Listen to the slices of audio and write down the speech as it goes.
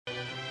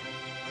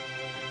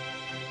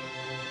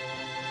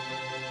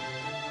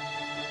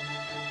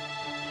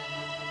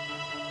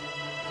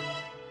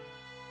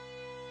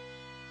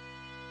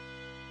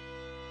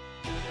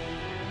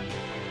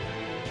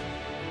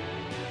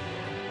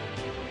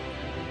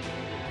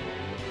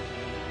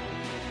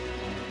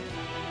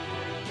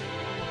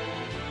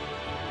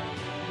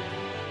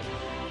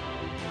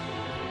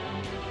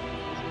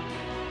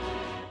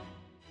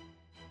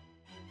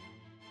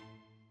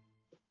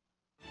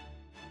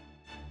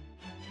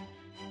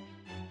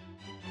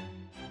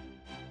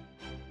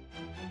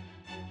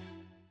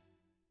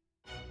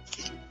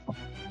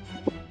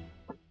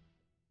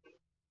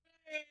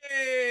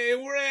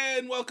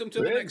welcome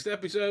to the next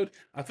episode.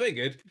 I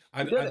figured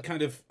I'd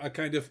kind of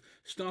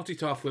start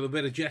it off with a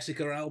bit of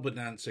Jessica Alba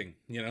dancing.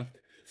 You know,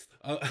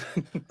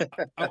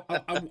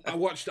 I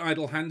watched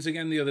Idle Hands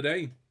again the other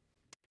day.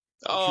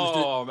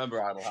 I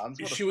remember Idle Hands.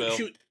 What a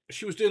film.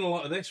 She was doing a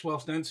lot of this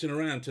whilst dancing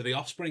around to The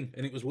Offspring,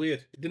 and it was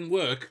weird. It didn't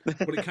work,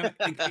 but it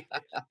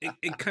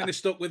kind of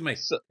stuck with me.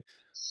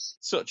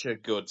 Such a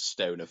good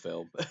stoner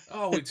film.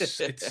 Oh,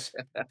 it's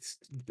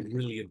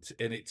brilliant,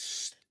 and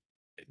it's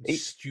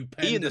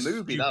stupendous. He in the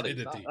movie,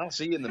 stupidity. That's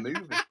he in the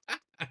movie.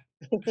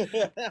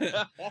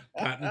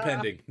 Patent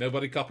pending.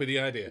 Nobody copy the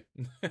idea.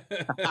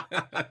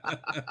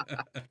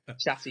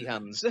 Chatty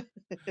Hands.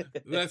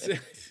 That's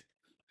it.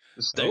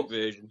 The Stoke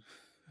version.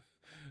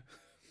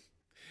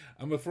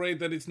 I'm afraid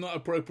that it's not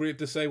appropriate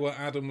to say what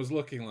Adam was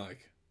looking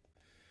like.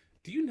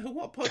 Do you know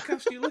what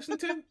podcast you listen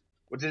to?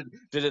 Well,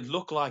 did it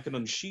look like an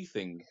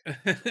unsheathing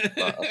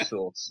of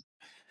sorts?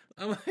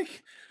 I'm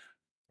like,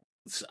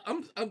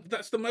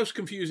 that's the most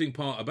confusing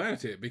part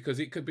about it, because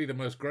it could be the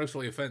most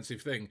grossly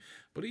offensive thing,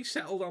 but he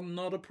settled on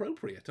not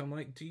appropriate. I'm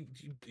like, do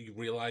you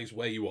realise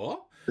where you are?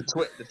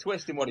 The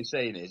twist in what he's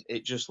saying is,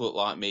 it just looked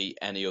like me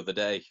any other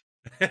day,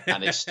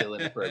 and it's still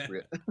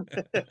inappropriate.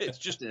 It's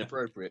just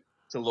inappropriate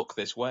to look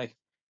this way,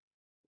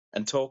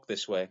 and talk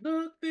this way,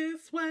 look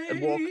this way,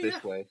 and walk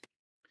this way.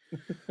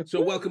 So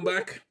welcome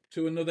back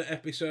to another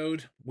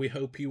episode. We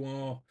hope you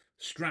are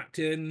strapped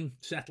in,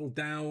 settled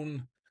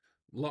down,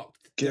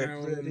 locked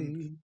down,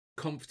 ready.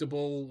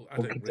 Comfortable. I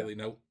don't really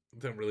know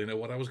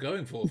what I was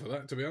going for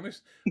that, to be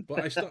honest.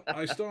 But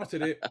I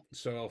started it,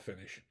 so I'll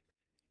finish.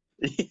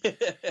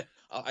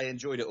 I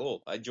enjoyed it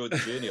all. I enjoyed the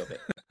journey of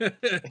it.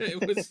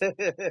 It was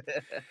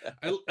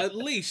at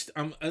least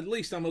I'm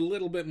a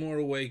little bit more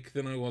awake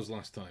than I was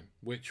last time,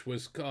 which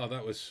was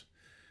that was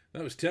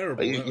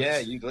terrible.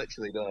 You'd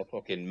literally done a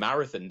fucking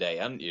marathon day,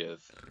 hadn't you?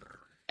 Of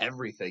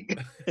everything.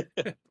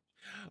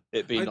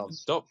 It'd be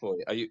non-stop for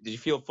you. Did you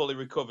feel fully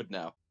recovered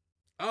now?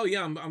 Oh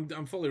yeah,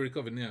 I'm fully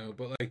recovered now.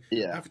 But like,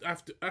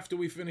 after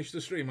we finished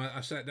the stream,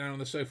 I sat down on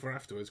the sofa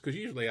afterwards, because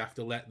usually I have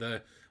to let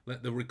the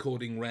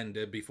recording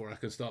render before I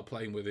can start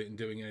playing with it and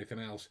doing anything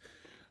else.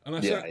 And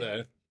I sat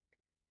there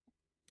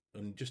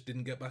and just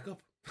didn't get back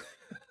up.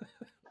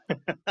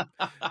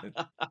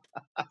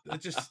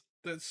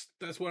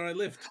 That's where I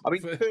lived. I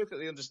mean,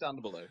 perfectly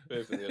understandable though.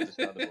 Perfectly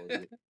understandable.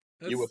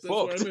 You were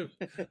fucked.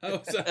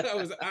 I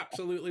was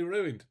absolutely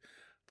ruined.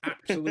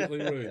 Absolutely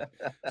ruined.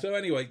 So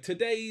anyway,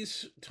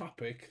 today's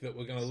topic that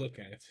we're going to look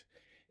at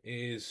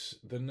is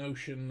the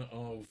notion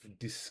of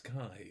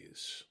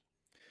disguise.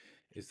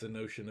 Is the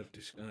notion of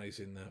disguise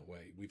in that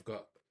way. We've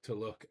got to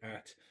look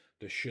at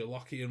the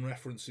Sherlockian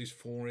references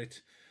for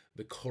it,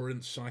 the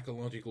current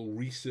psychological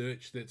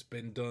research that's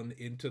been done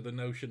into the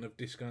notion of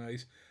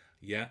disguise.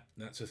 Yeah,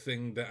 that's a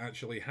thing that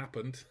actually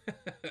happened.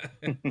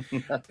 And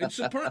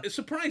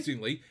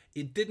surprisingly,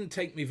 it didn't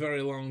take me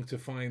very long to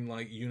find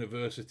like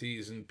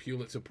universities and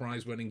Pulitzer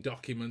Prize winning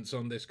documents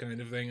on this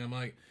kind of thing. I'm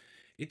like,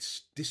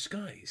 it's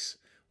disguise.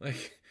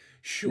 Like,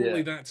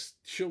 surely find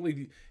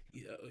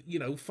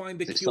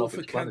the cure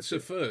for cancer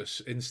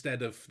first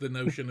instead of the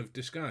notion of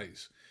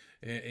disguise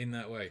in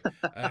that way.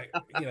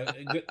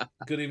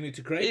 Good evening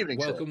to Craig. Evening,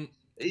 welcome,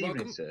 sir.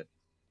 Evening, sir.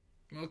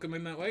 Welcome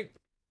in that way.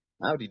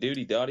 Howdy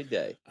doody dotty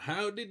day.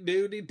 Howdy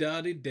doody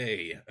dotty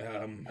day.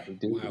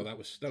 Wow, that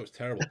was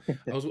terrible.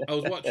 I was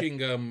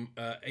watching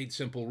 8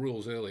 Simple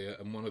Rules earlier,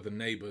 and one of the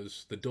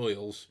neighbours, the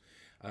Doyles,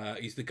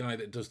 he's the guy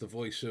that does the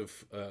voice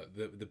of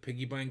the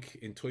piggy bank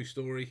in Toy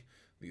Story,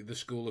 the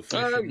School of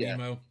Fish and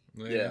Nemo.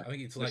 Yeah, I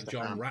think it's like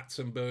John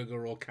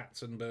Ratzenberger or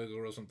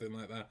Katzenberger or something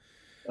like that.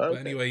 Okay. But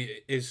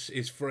anyway,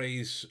 his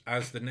phrase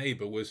as the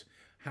neighbour was,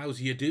 "How's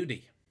your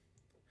duty?"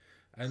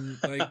 And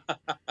like.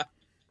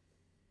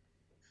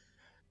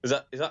 Is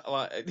that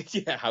like,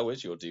 yeah, how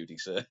is your duty,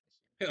 sir?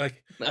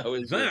 Like, how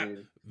is your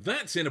duty?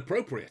 That's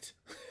inappropriate.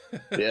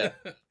 Yeah.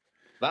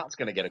 That's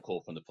going to get a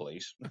call from the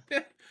police.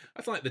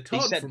 That's like the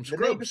Todd from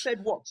Scrubs. The neighbour said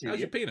what to you? How's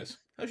your penis?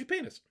 How's your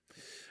penis?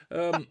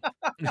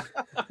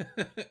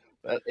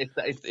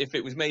 If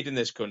it was made in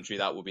this country,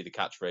 that would be the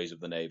catchphrase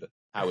of the neighbour.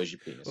 How is your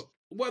penis?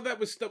 Well, that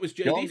was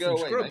JD from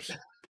Scrubs.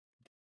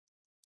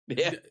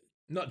 Yeah.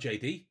 Not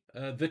JD.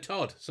 The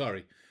Todd,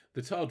 sorry.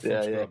 The Todd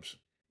from Scrubs.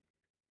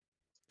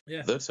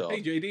 Yeah. The Todd.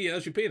 Hey JD,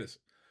 how's your penis?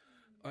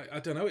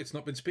 I don't know. It's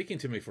not been speaking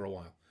to me for a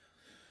while.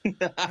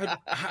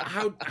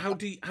 How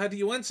do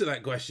you answer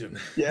that question?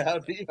 Yeah, how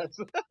do you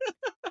answer?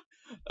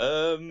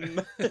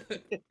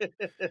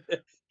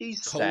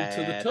 He's cold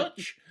sad. to the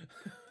touch.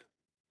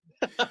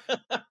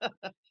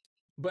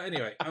 But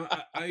anyway,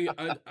 I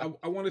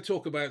want to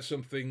talk about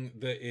something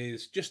that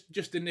is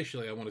just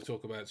initially. I want to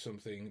talk about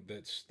something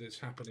that's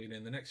happening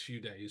in the next few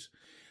days,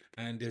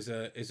 and is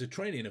a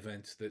training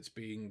event that's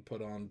being put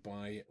on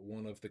by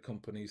one of the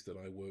companies that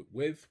I work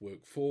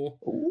for.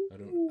 Ooh. I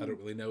don't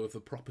really know of the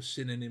proper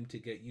synonym to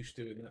get used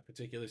to in that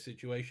particular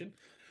situation,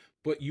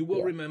 but you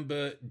will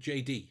remember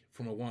JD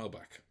from a while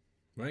back,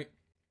 right?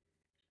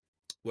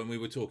 When we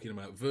were talking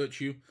about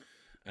virtue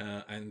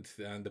and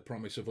the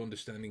promise of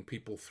understanding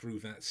people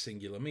through that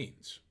singular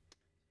means.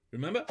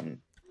 Remember?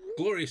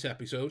 Glorious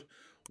episode.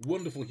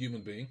 wonderful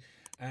human being.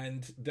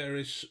 And there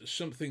is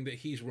something that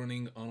he's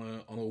running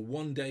on a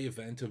 1 day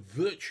event, a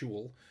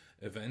virtual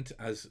event,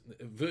 as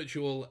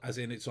virtual as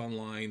in it's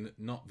online,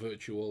 not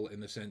virtual in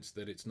the sense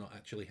that it's not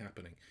actually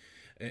happening.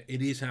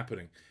 It is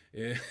happening.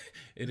 It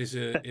is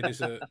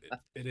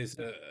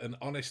an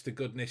honest to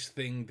goodness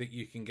thing that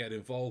you can get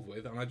involved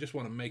with, and I just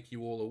want to make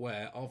you all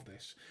aware of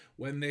this.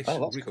 Oh,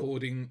 that's cool.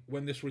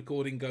 When this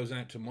recording goes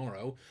out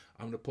tomorrow,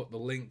 I'm going to put the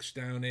links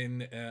down in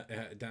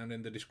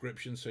the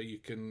description so you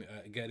can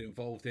get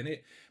involved in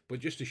it.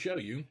 But just to show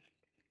you,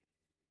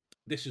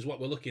 this is what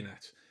we're looking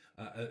at.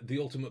 The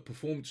ultimate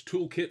performance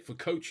toolkit for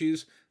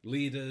coaches,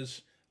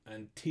 leaders,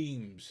 and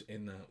teams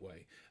in that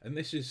way. And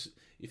this is,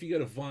 if you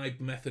go to Nice.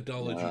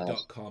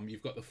 vibemethodology.com,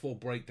 you've got the full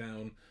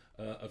breakdown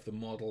of the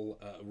model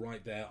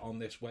right there on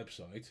this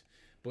website.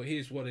 But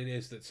here's what it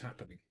is that's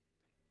happening: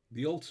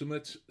 the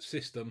ultimate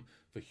system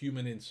for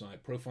human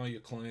insight. Profile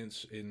your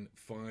clients in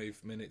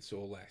 5 minutes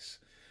or less.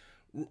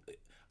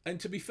 And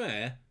to be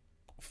fair,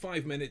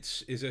 5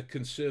 minutes is a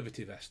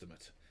conservative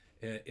estimate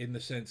in the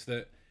sense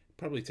that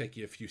probably take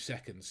you a few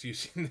seconds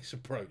using this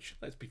approach.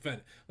 Let's be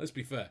fair. Let's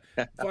be fair.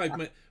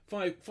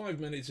 5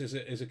 minutes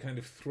is a kind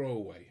of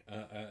throwaway,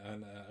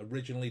 and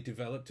originally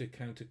developed to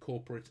counter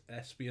corporate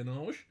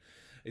espionage.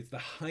 It's the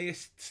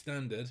highest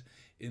standard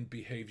in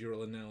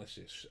behavioral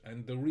analysis,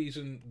 and the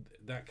reason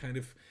that kind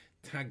of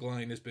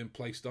tagline has been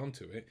placed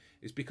onto it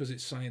is because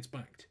it's science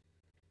backed,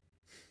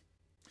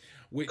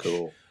 which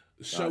Cool.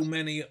 Nice.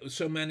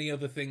 so many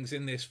other things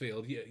in this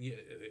field.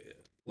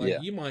 Like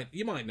Yeah. you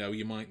might know,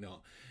 you might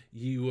not.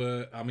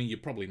 I mean, you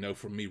probably know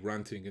from me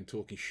ranting and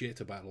talking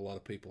shit about a lot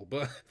of people,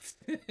 but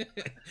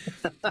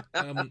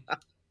um,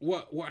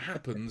 what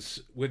happens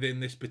within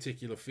this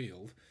particular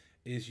field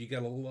is you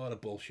get a lot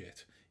of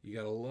bullshit. You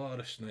get a lot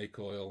of snake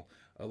oil,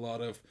 a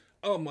lot of,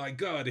 oh my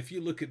god, if you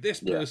look at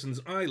this Yeah. person's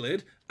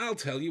eyelid, I'll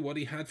tell you what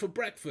he had for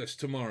breakfast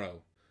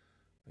tomorrow.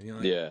 And you're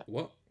like, Yeah.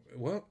 what?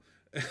 What?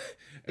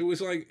 It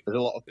was like There's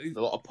a lot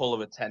of pull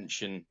of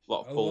attention, a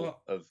lot of a pull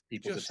lot, of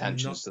people's just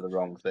attentions not, to the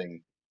wrong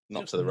thing,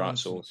 not just to the right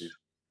sources. nonsense.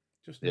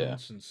 Just Yeah.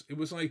 nonsense. It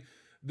was like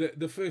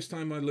the first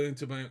time I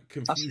learned about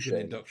That's a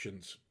shame.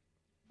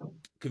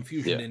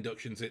 confusion Yeah.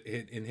 inductions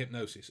in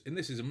hypnosis, and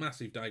this is a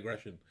massive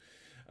digression,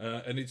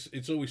 and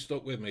it's always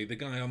stuck with me. The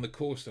guy on the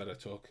course that I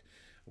took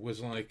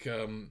was like,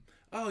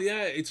 "Oh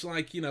yeah, it's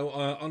like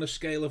on a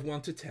scale of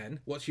 1 to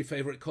 10, what's your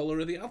favorite color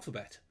of the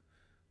alphabet?"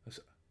 I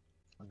said,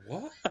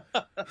 "What?"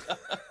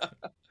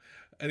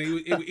 And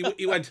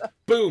he went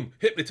boom,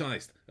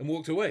 hypnotized, and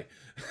walked away.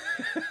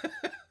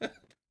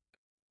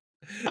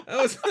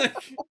 I was like,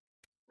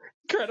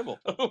 Incredible.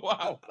 I,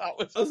 Wow. That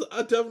was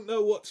I don't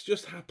know what's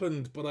just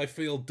happened, but I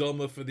feel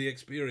dumber for the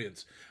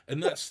experience,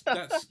 and was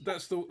that's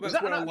that an where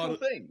a lot actual of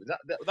thing?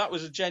 That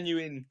was a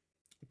genuine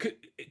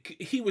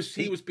he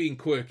was being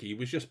quirky. He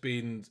was just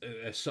being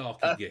a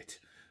sarky git.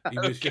 okay. He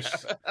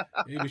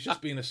was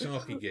just being a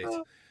sarky git.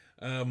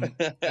 Um,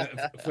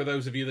 for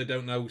those of you that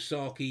don't know,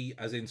 sarky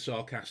as in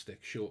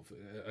sarcastic, short for,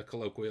 a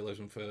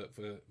colloquialism for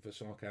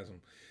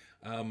sarcasm.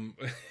 Um,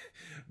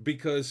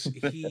 because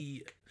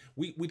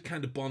we'd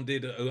kind of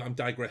bonded. I'm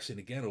digressing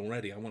again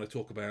already. I want to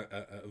talk about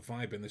a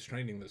vibe in this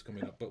training that's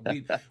coming up, but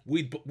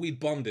we'd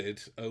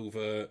bonded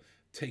over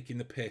taking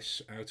the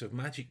piss out of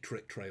magic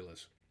trick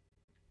trailers.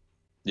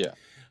 Yeah.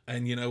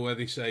 And you know where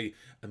they say,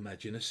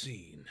 imagine a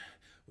scene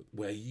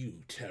where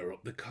you tear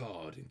up the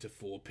card into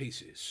 4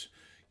 pieces.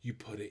 You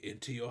put it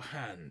into your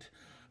hand,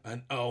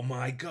 and oh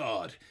my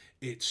god,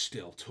 it's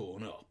still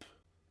torn up.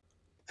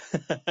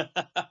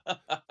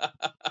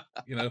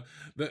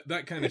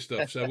 That kind of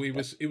stuff. So he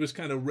was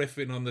kind of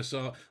riffing on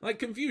the like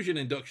confusion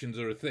inductions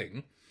are a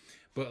thing,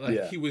 but like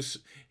Yeah. he was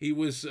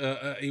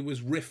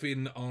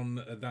riffing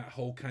on that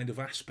whole kind of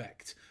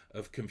aspect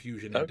of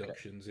confusion Okay.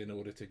 inductions in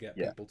order to get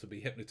Yeah. people to be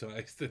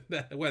hypnotized. And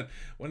then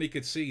when he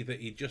could see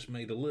that he just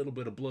made a little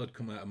bit of blood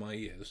come out of my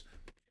ears,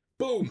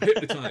 boom,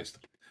 hypnotized,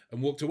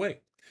 and walked away.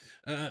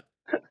 Uh,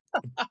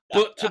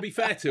 but to be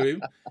fair to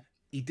him,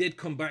 he did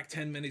come back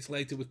 10 minutes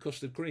later with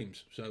custard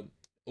creams, so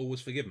all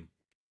was forgiven.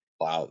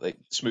 Wow.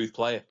 Smooth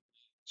player.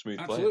 Smooth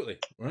player. Absolutely,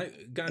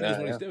 right? Guy knows Yeah.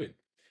 what he's Yeah. doing.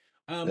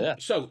 Yeah.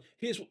 So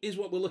here's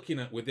what we're looking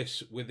at with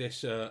this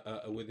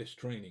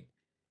training.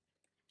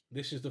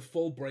 This is the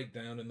full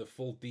breakdown and the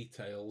full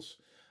details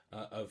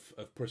of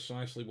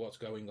precisely what's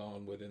going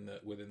on within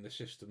the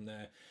system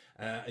there,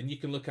 and you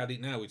can look at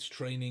it now. It's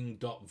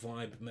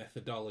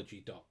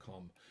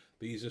training.vibemethodology.com.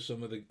 These are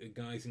some of the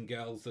guys and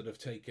gals that have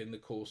taken the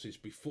courses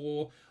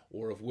before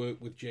or have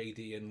worked with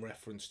JD in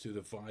reference to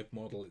the Vibe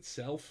model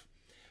itself,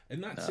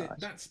 and that's it.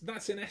 Nice.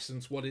 That's in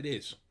essence what it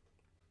is: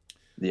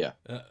 Yeah.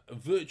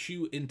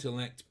 virtue,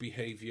 intellect,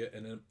 behavior,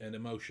 and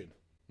emotion.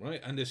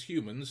 Right, and as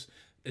humans,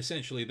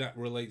 essentially that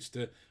relates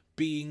to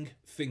being,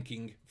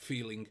 thinking,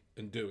 feeling,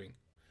 and doing.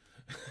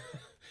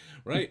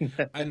 Right,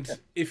 and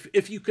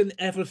if you can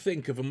ever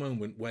think of a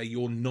moment where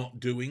you're not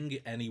doing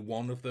any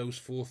one of those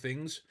 4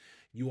 things,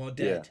 you are Yeah.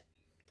 dead.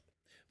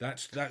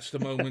 That's the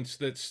moments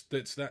that's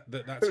And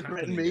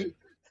happening me. in.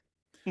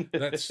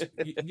 That's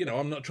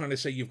I'm not trying to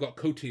say you've got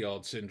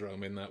Cotillard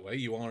syndrome in that way.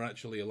 You are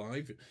actually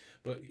alive,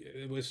 but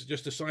it was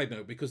just a side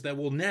note because there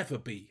will never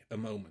be a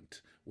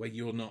moment where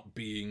you're not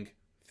being,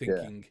 Yeah.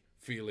 thinking,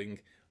 feeling,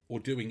 or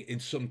doing in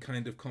some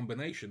kind of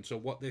combination. So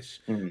what this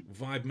Mm.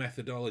 vibe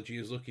methodology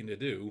is looking to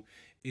do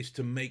is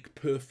to make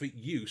perfect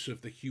use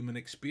of the human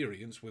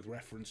experience with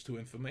reference to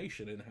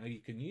information and how you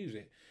can use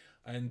it.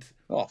 And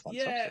Oh,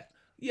 yeah, fantastic.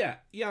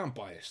 yeah, I'm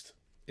biased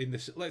in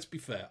this. Let's be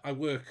fair. I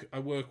work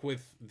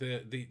with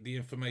the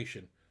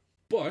information,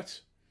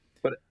 but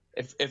But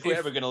if we're if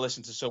ever going to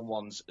listen to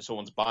someone's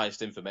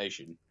biased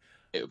information,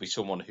 it would be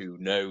someone who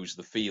knows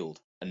the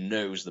field and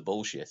knows the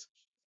bullshit.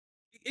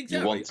 You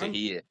exactly, want to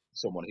hear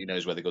someone who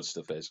knows where the good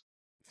stuff is.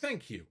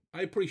 thank you.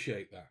 I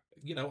appreciate that.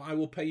 I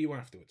will pay you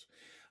afterwards.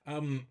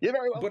 You're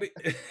very But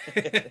welcome.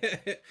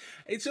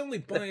 it's only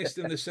biased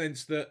in the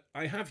sense that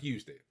I have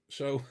used it,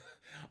 so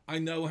I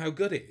know how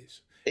good it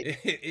is E-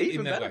 in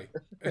Even that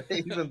better. way.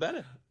 Even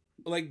better.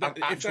 Like Have that,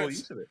 if actual that's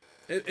use of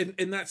it.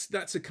 and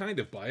that's a kind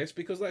of bias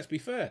because let's be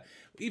fair,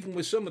 even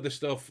with some of the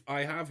stuff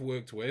I have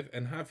worked with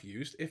and have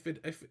used,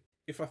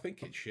 if I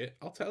think it's shit,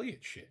 I'll tell you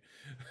it's shit.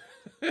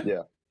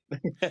 Yeah.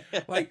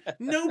 Like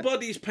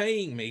nobody's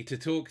paying me to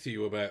talk to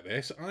you about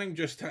this. I'm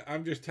just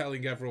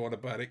telling everyone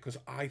about it because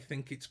I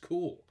think it's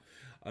cool,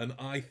 and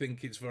I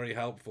think it's very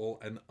helpful,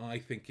 and I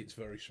think it's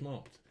very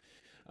smart.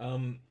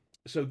 Um,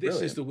 so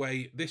this is Brilliant. the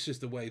way. This is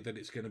the way that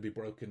it's going to be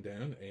broken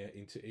down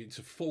into. It's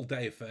a full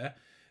day affair.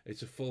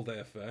 It's a full day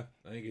affair.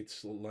 I think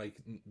it's like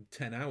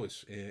 10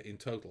 hours in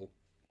total.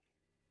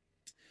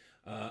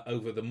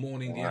 Over the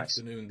morning, the Nice.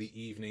 afternoon, the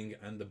evening,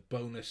 and the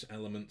bonus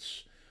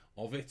elements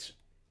of it.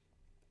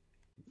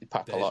 You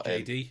pack a There's lot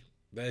in. JD.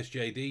 There's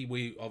JD.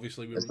 We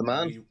obviously That's the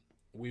man.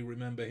 we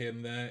remember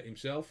him there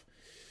himself.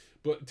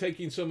 But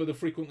taking some of the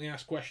frequently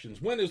asked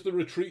questions: when is the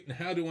retreat and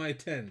how do I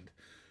attend?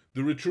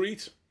 The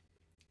retreat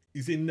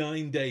is in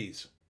 9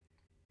 days.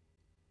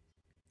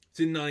 It's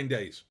in 9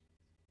 days.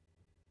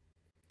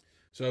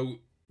 So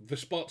the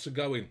spots are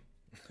going.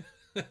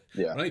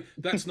 Yeah. Right.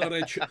 That's not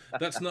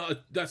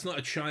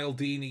a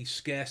Cialdini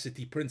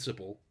scarcity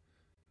principle.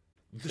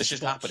 The It's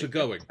just spots are happening.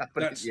 going.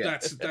 Happening. That's Yeah.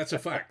 that's that's a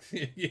fact.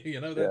 That's a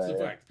Yeah.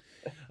 fact.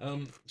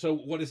 So,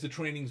 what is the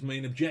training's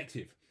main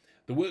objective?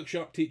 The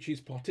workshop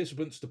teaches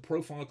participants to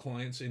profile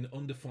clients in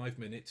under 5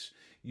 minutes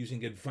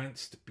using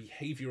advanced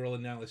behavioral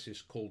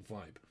analysis called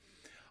Vibe.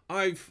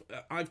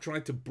 I've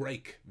tried to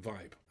break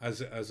Vibe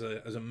as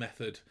a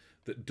method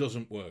that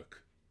doesn't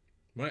work.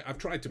 Right, I've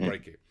tried to Mm.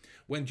 break it.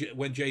 When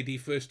JD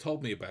first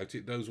told me about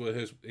it, those were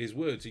his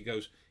words. He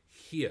goes,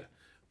 "Here,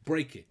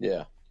 break it.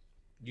 Yeah.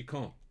 You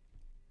can't."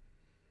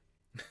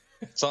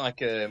 It's like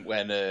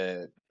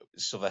when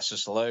Sylvester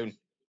Stallone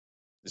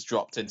is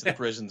dropped into the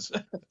prisons.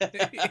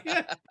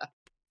 Yeah,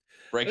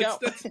 Break that's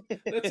out. that's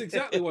that's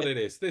exactly what it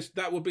is.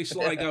 That would be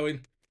Sly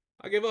going,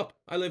 "I give up.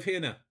 I live here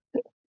now."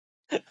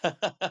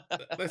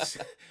 That's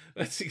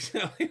that's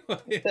exactly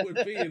what it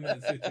would be in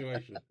that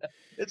situation.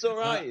 It's all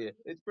Uh, right here.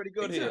 It's pretty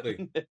good here.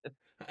 exactly.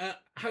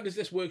 How does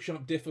this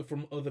workshop differ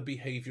from other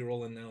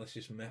behavioral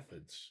analysis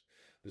methods?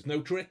 There's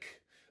no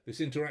trick. This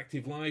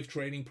interactive live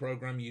training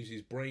program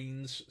uses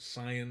brains,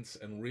 science,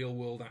 and real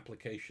world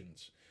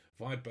applications.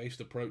 Vibe based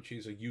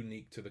approaches are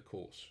unique to the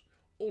course.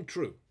 All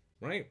true,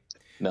 right?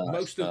 Nice,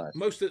 Most of nice.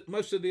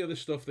 most of the other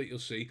stuff that you'll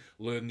see,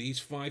 learn these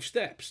 5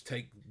 steps,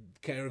 take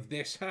care of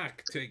this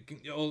hack,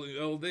 take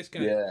all this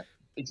kind of Yeah.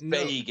 It's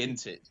no, vague,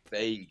 isn't it? It's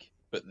vague.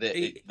 But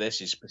it,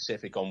 this is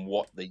specific on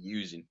what they're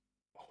using.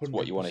 It's what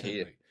hundred you want to percent,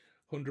 hear.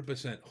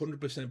 mate,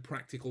 100%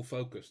 practical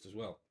focused as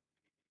well.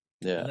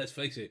 And Yeah. let's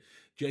face it,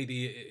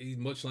 JD, he's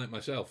much like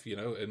myself,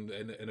 and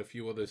a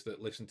few others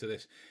that listen to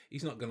this.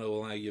 He's not going to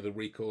allow you the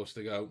recourse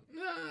to go,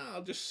 nah,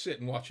 I'll just sit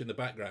and watch in the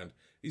background.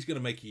 He's going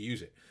to make you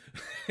use it,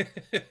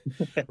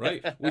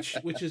 right?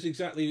 Which is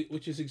exactly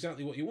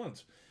what you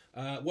want.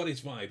 What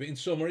is Vibe? In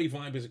summary,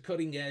 Vibe is a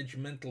cutting edge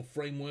mental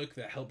framework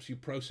that helps you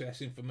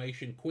process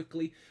information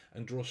quickly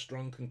and draw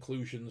strong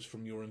conclusions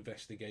from your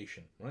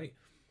investigation, right?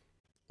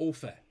 All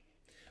fair.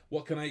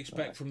 What can I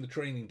expect Nice. from the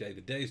training day?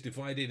 The day is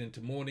divided into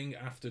morning,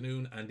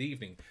 afternoon, and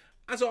evening,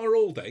 as are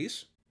all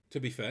days. To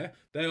be fair,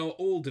 they are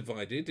all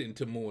divided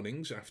into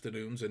mornings,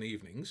 afternoons, and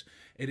evenings.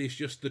 It is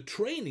just the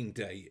training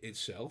day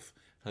itself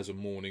has a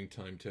morning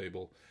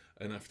timetable,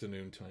 an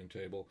afternoon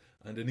timetable,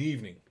 and an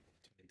evening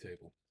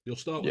timetable. You'll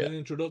start with Yeah. an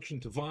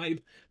introduction to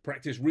Vibe,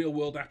 practice real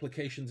world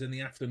applications in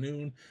the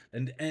afternoon,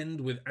 and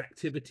end with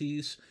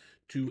activities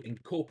to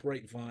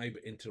incorporate Vibe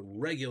into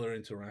regular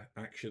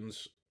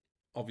interactions.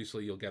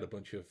 Obviously you'll get a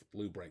bunch of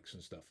loo breaks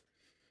and stuff.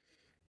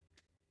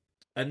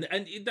 And I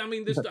mean, I'm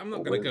not going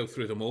to Brilliant. go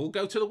through them all.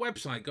 Go to the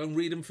website, go and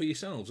read them for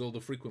yourselves. All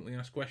the frequently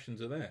asked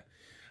questions are there,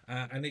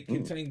 and it Mm.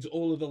 contains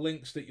all of the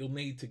links that you'll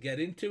need to get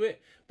into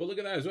it. But look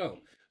at that as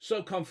well.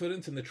 So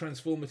confident in the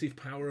transformative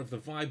power of the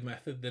Vibe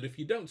method that if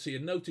you don't see a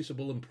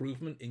noticeable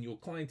improvement in your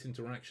client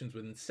interactions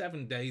within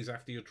 7 days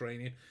after your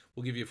training,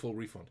 we'll give you a full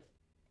refund.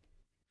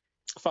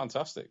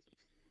 Fantastic.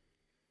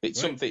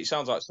 It's Right? something. It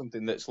sounds like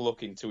something that's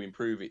looking to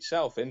improve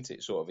itself, isn't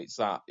it? Sort of. It's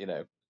that,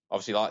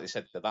 obviously, like they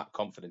said, they're that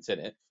confident in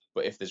it.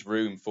 But if there's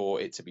room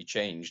for it to be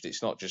changed,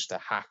 it's not just a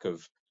hack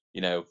of,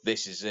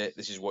 this is it,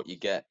 this is what you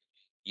get.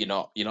 You're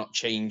not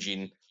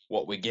changing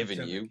what we're giving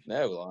Exactly. you.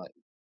 No, like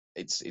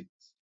it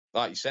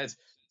like you said,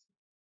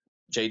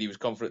 JD was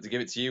confident to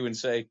give it to you and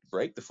say,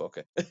 break the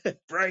fucker.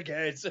 Break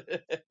it.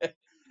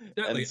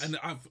 And Exactly.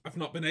 And I've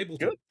not been able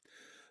to. good.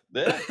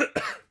 Yeah.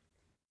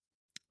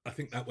 I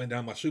think that went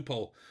down my soup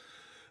hole.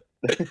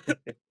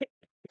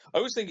 I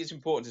always think it's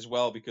important as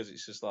well because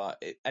it's just like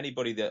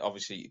anybody that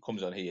obviously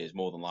comes on here is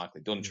more than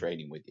likely done Mm.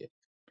 training with you,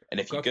 and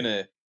if you're Okay.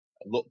 gonna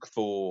look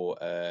for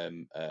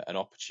an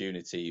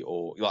opportunity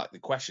or like the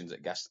questions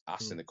that guests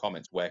asked Mm. in the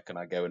comments, where can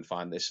I go and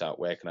find this out?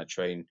 Where can I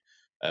train?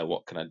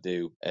 What can I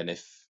do? And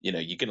if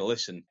you're gonna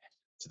listen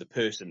to the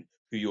person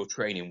who you're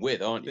training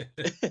with, aren't you?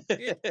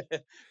 Yeah.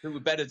 Who are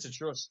better to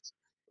trust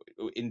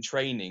in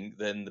training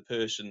than the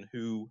person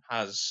who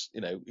has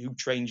who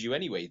trains you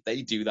anyway?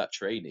 They do that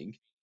training.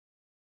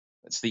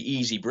 It's the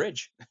easy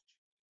bridge.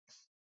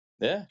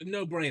 Yeah.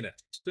 No brainer.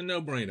 It's a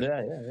no brainer.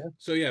 Yeah, yeah,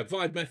 So yeah,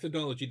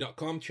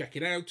 vibemethodology.com. Check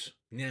it out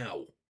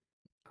now.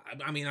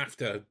 I mean,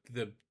 after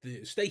the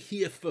stay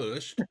here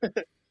first,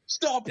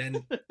 Stop.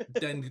 then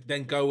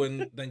go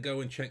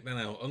and check that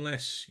out.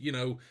 Unless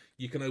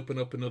you can open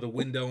up another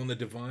window on the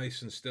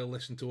device and still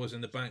listen to us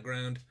in the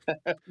background.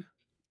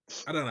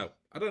 I don't know.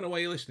 I don't know why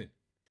you're listening.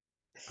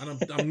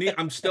 And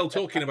I'm still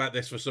talking about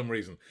this for some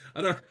reason.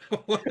 I don't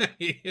know why.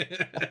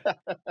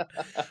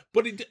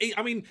 But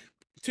I mean,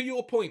 to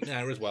your point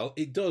there as well,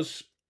 it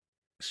does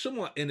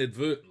somewhat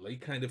inadvertently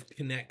kind of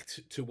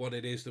connect to what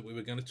it is that we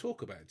were going to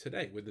talk about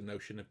today with the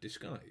notion of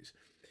disguise.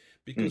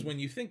 Because when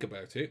you think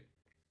about it,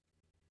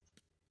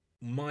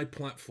 my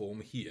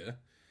platform here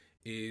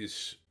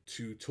is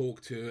to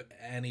talk to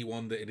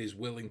anyone that is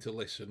willing to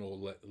listen,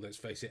 or let's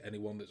face it,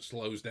 anyone that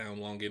slows down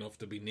long enough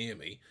to be near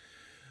me,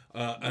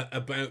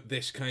 about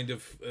this kind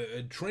of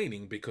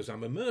training, because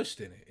I'm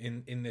immersed in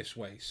it in this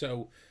way.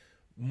 So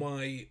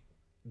my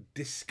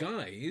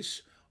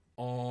disguise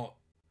are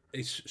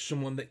is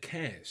someone that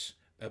cares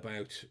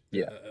about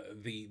Yeah,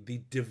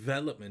 the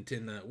development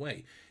in that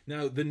way.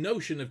 Now, the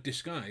notion of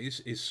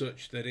disguise is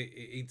such that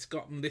it's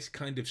gotten this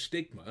kind of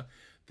stigma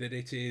that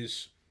it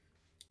is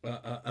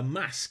a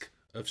mask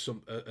of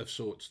some of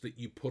sorts that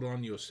you put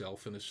on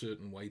yourself in a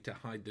certain way to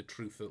hide the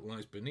truth that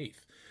lies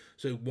beneath.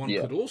 So one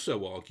yeah, could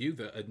also argue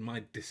that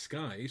my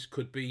disguise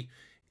could be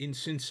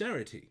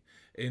insincerity.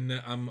 In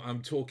that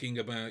I'm talking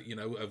about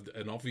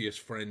an obvious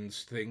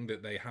friends thing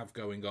that they have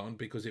going on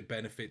because it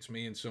benefits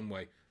me in some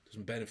way.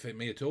 Doesn't benefit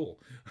me at all.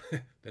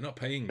 They're not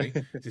paying me.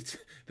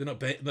 They're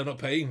not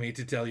paying me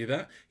to tell you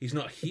that. He's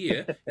not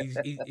here.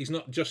 He's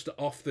not just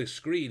off the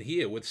screen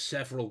here with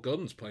several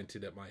guns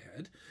pointed at my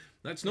head.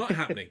 That's not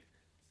happening.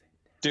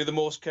 do the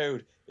Morse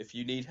code if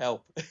you need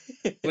help.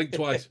 Blink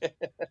twice.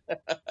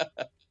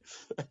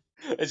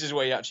 This is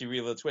where you actually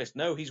reveal the twist.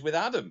 No, he's with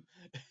Adam.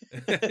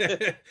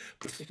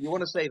 If you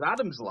want to save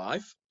Adam's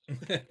life,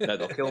 no,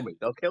 they'll kill me.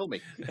 They'll kill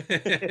me.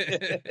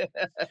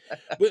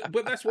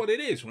 but that's what it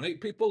is, right?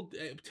 People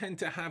tend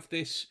to have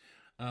this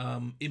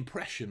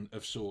impression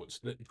of sorts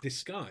that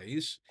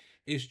disguise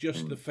is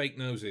just the fake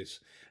noses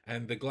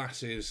and the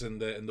glasses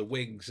and the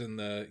wigs and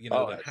Oh,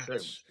 the it's so hats.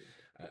 much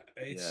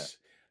deeper. Yeah,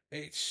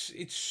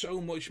 It's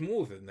so much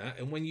more than that.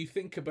 And when you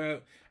think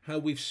about how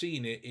we've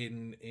seen it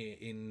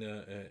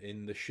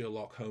in the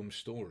Sherlock Holmes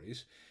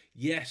stories,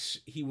 yes,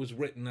 he was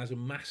written as a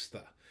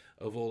master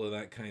of all of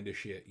that kind of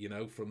shit.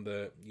 From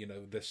the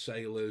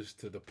sailors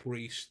to the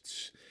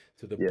priests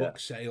to the yeah, book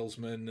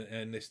salesmen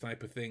and this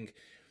type of thing.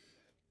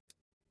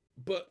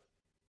 But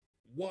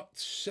what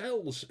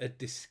sells a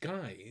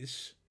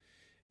disguise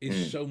is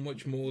mm. so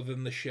much more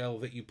than the shell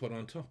that you put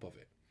on top of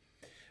it.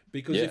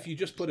 Because Yeah, if you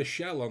just put a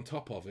shell on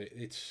top of it,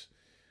 it's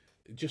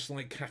just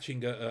like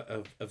catching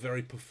a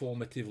very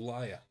performative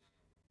liar,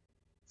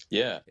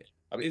 yeah.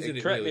 I mean, isn't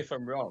it? correct me Really? if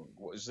I'm wrong.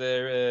 Was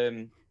there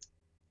in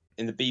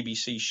the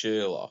BBC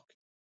Sherlock?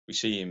 We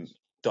see him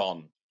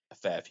don a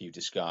fair few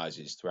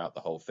disguises throughout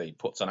the whole thing.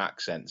 Puts on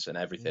accents and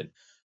Mm. everything.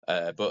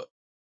 But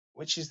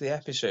which is the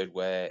episode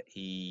where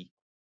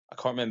I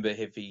can't remember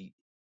if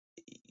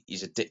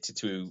he's addicted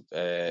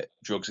to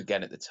drugs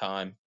again at the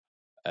time,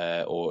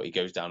 or he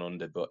goes down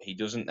under, but he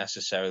doesn't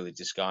necessarily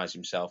disguise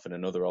himself in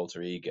another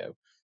alter ego.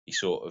 He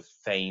sort of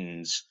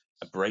feigns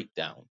a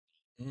breakdown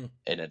Mm.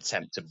 in an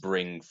attempt to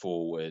bring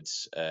forward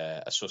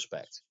a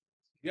suspect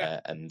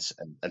Yeah, and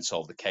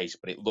solve the case.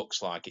 But it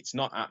looks like it's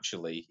not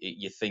actually.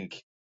 You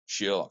think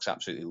Sherlock's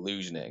absolutely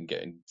losing it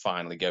and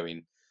finally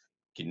going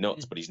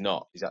nuts, mm. but he's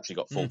not. He's actually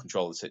got full Mm.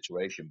 control of the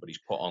situation, but he's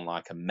put on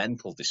like a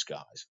mental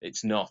disguise.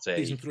 It's not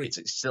Season a. three.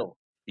 It's still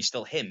he's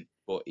still him,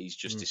 but he's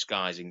just Mm.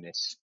 disguising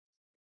this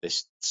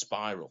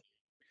spiral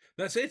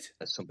That's it.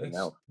 as something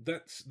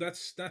That's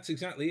else. that's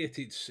exactly it.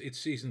 It's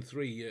season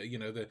three.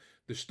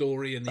 The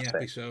story and the That's it.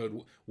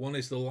 episode. One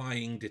is the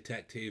lying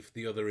detective.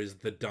 The other is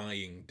the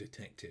dying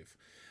detective.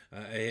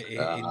 Ah,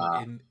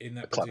 In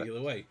that clever.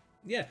 particular way.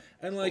 Yeah,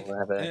 and like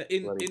Clever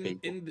bloody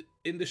people.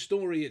 in the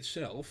story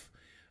itself,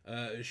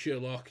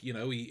 Sherlock,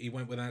 he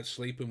went without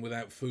sleep and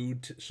without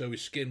food, so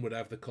his skin would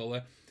have the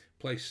color.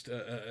 placed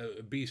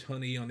bee's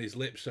honey on his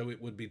lips so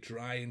it would be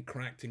dry and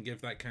cracked and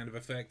give that kind of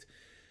effect.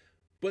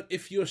 But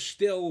if you're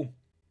still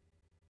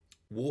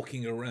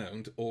walking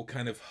around or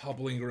kind of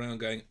hobbling around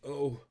going,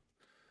 oh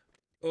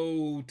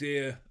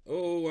dear,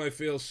 oh, I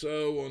feel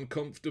so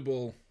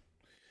uncomfortable.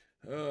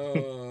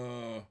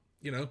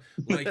 You know,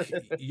 like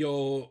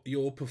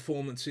your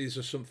performances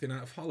are something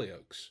out of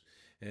Hollyoaks.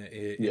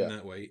 In Yeah.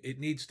 that way, it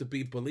needs to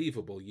be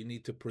believable. You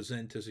need to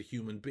present as a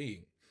human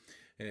being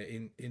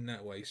in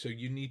that way. So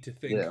you need to Yeah.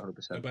 think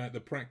 100%. about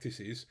the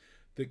practices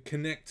that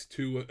connect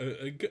to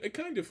a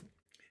kind of,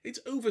 it's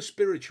over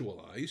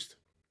spiritualized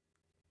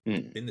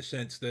Mm. in the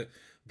sense that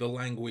the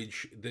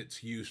language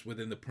that's used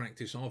within the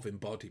practice of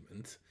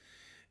embodiment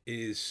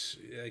is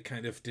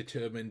kind of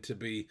determined to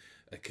be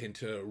akin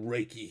to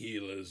Reiki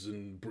healers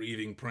and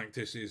breathing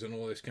practices and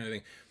all this kind of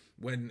thing.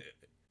 When,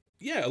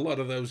 yeah, a lot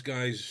of those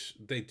guys,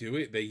 they do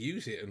it, they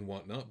use it and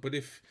whatnot. But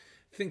if,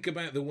 think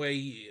about the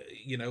way,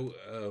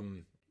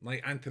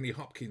 like Anthony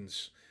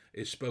Hopkins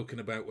is spoken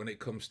about when it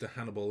comes to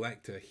Hannibal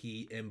Lecter,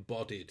 he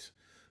embodied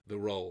the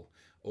role.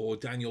 Or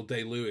Daniel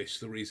Day-Lewis,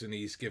 the reason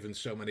he's given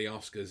so many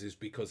Oscars is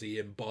because he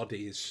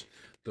embodies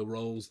the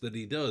roles that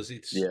he does.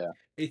 Yeah.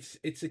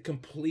 It's a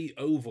complete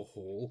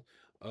overhaul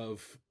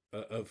of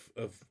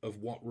of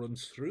what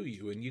runs through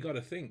you, and you got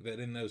to think that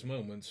in those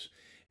moments,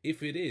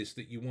 if it is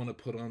that you want to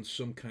put on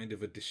some kind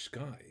of a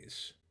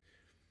disguise,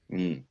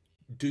 Mm.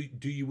 do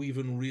you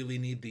even really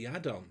need the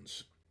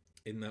add-ons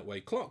in that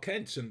way? Clark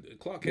Kent's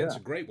Yeah. a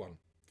great one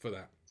for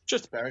that.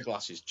 Just a pair of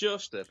glasses.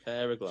 Just a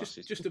pair of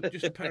glasses. Just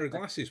a pair of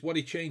glasses. What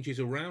he changes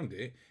around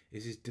it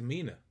is his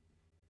demeanor.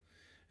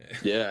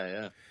 Yeah.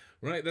 Yeah.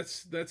 Right,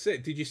 that's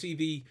it. Did you see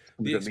the He's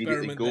immediately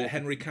experiment that gawping.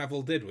 Henry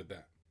Cavill did with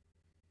that?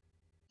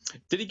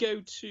 Did he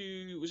go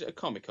to? Was it a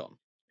Comic Con?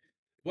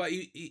 Well,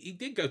 he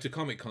did go to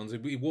Comic Cons.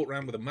 He walked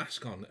around with a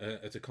mask on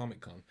at a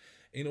Comic Con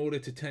in order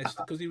to test,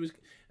 because he was,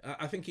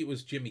 I think it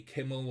was Jimmy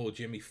Kimmel or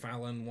Jimmy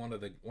Fallon, one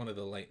of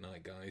the late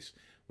night guys,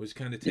 was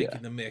kind of Yeah.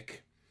 taking the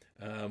mick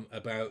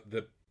about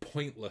the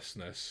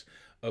pointlessness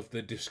of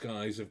the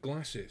disguise of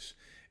glasses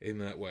in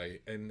that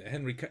way. And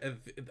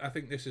I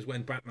think this is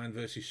when Batman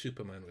versus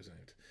Superman was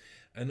out,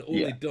 and all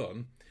Yeah. he'd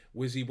done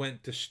was he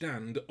went to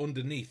stand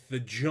underneath the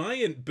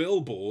giant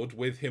billboard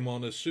with him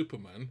on as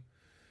Superman,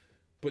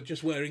 but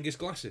just wearing his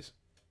glasses.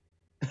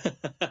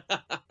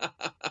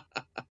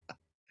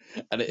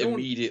 And it No one,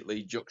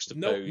 immediately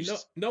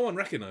juxtaposed no one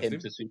recognised him him.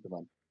 to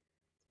Superman.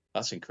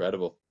 That's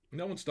incredible.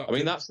 No one I stopped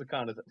mean, him. that's the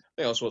kind of. I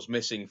think that's what's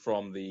missing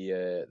from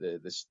the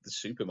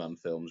Superman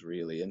films,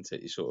 really, isn't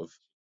it? You sort of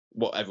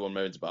what everyone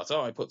moans about.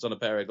 Oh, he puts on a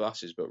pair of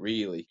glasses, but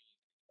really,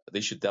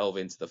 they should delve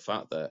into the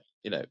fact that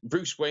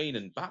Bruce Wayne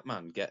and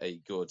Batman get a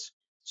good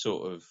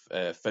sort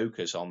of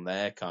focus on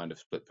their kind of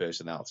split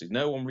personalities.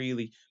 No one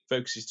really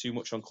focuses too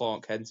much on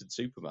Clark Kent and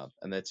Superman,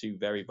 and they're two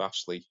very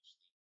vastly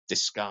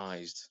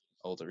disguised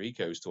alter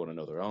egos to one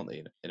another, aren't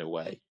they? In a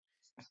way,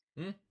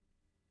 Hmm?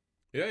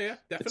 Yeah,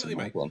 it's a definitely,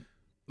 mad mate. one.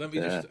 Let me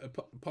Yeah. just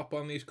pop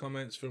on these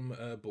comments from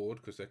Board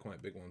because they're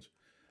quite big ones.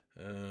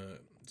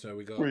 So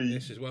we got Whee!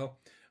 this as well.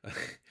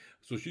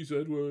 So she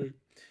said, "Wait,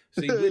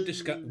 see,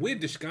 we're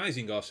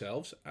disguising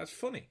ourselves as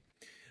funny."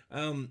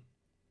 Um,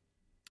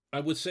 I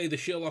would say the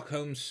Sherlock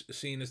Holmes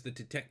scene as the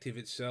detective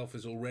itself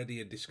is already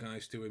a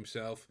disguise to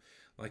himself.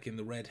 Like in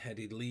the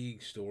Red-Headed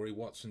League story,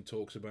 Watson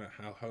talks about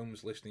how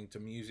Holmes listening to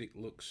music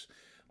looks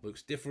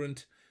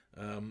different.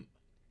 Um,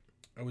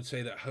 I would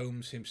say that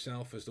Holmes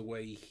himself, as the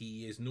way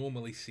he is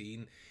normally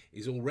seen,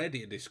 is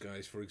already a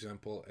disguise. For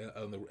example,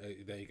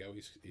 there you go.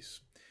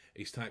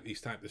 He's typed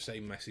the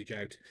same message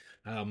out,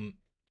 um,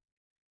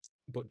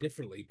 but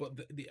differently.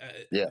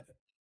 Yeah.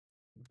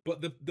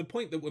 But the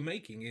point that we're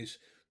making is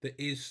that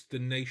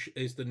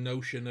the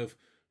notion of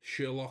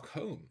Sherlock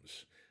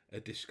Holmes a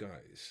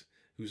disguise,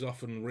 who's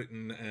often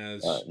written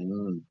as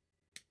Mm,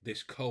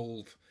 this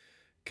cold,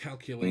 yeah.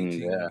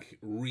 calculating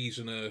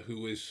reasoner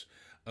who is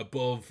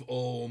above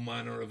all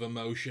manner of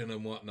emotion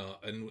and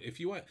whatnot. And if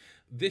you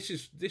this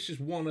is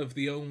one of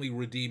the only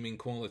redeeming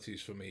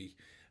qualities for me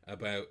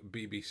about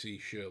BBC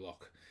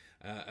Sherlock,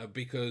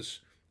 because.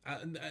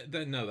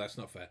 No, that's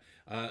not fair.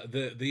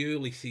 The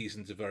early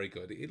seasons are very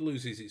good. It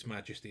loses its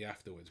majesty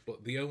afterwards,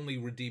 but the only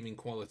redeeming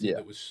quality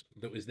Yeah.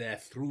 that was there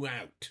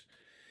throughout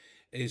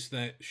is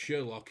that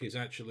Sherlock is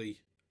actually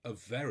a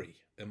very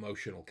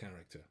emotional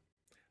character,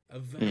 a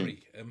Mm,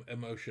 very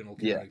emotional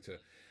yeah. character.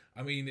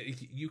 I mean,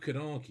 you could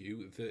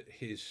argue that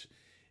his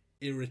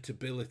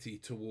irritability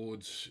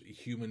towards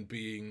human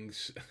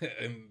beings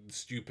and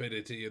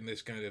stupidity and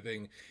this kind of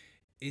thing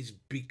is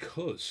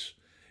because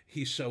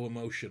he's so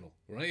emotional,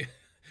 right?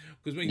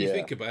 Because when you Yeah.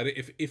 think about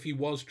it, if he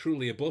was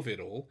truly above it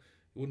all,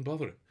 it wouldn't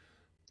bother him.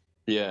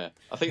 Yeah.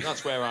 I think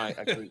that's where I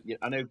agree.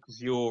 I know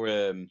because you're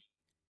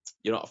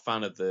not a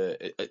fan of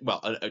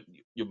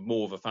you're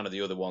more of a fan of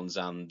the other ones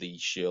and the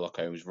Sherlock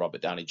Holmes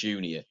Robert Downey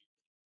Jr.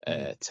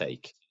 Mm.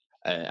 Take.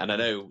 And I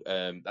know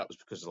that was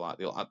because of like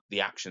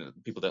the action.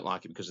 People don't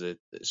like it because of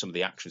some of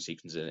the action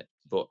sequences in it.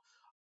 But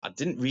I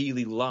didn't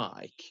really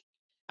like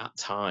at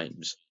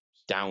times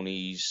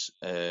Downey's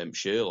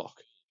Sherlock.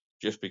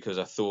 just because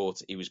I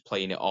thought he was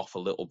playing it off a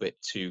little bit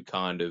too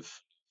kind of,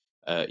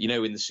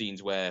 in the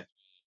scenes where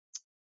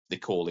they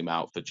call him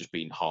out for just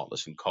being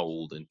heartless and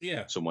cold and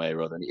Yeah. somewhere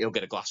or other, and he'll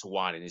get a glass of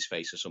wine in his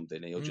face or something,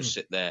 and he'll just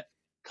sit there,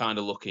 kind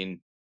of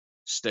looking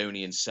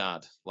stony and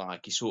sad,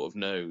 like he sort of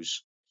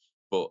knows,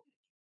 but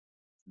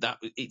that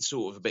it's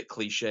sort of a bit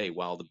cliche.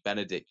 While the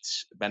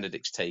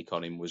Benedict's take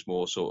on him was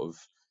more sort of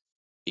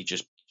he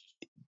just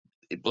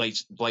it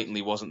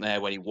blatantly wasn't there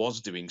when he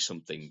was doing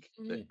something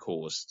that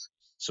caused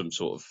some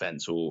sort of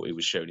offence, or he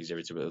was showing his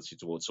irritability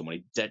towards someone.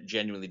 He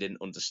genuinely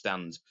didn't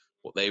understand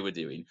what they were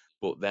doing,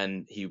 but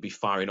then he would be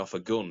firing off a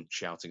gun,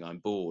 shouting, "I'm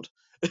bored,"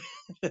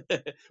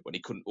 when he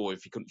couldn't, or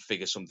if he couldn't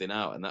figure something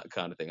out, and that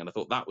kind of thing. And I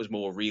thought that was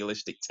more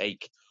realistic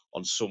take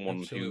on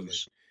someone Absolutely.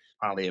 who's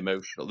highly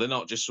emotional. They're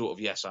not just sort of,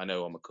 "Yes, I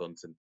know I'm a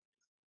cunt," and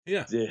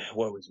Yeah.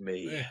 woe is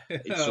me.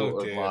 It's Oh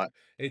sort of dear. like,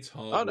 It's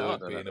hard "Oh no,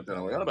 work being I a don't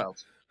know what you're on parent.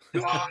 about."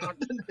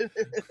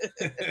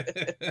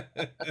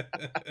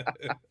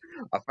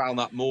 I found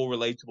that more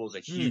relatable as a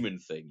human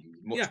thing.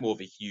 Much Yeah. more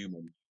of a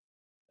human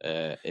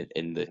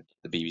in the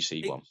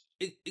BBC one.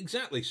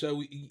 Exactly.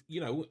 So,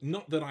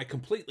 not that I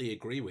completely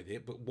agree with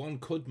it, but one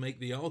could make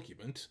the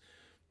argument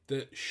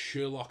that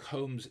Sherlock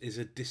Holmes is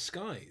a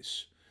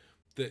disguise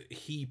that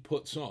he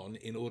puts on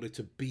in order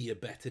to be a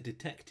better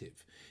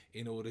detective,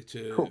 in order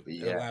to Could be,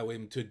 yeah, allow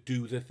him to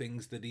do the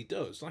things that he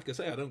does. Like I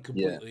say, I don't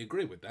yeah. completely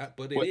agree with that,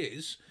 but it Where,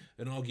 is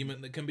an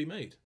argument that can be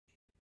made.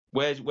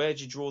 where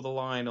do you draw the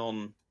line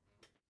on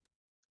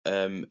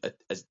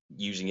as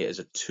using it as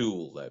a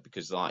tool though?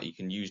 Because like you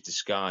can use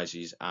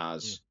disguises Mm,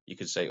 as you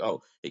could say,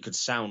 oh, it could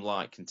sound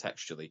like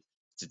contextually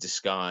to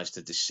disguise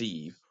to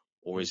deceive,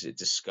 or mm, is it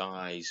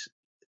disguise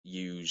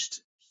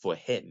used for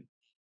him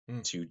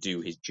mm. to do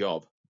his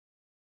job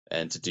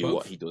and to do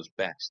what Both, he does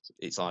best?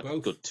 It's like a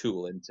both. good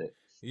tool, isn't it?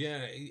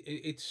 Yeah,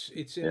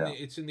 Yeah.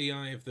 it's in the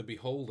eye of the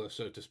beholder,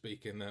 so to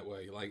speak, in that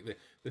way. Like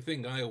the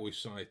thing I always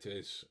cite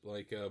is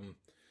like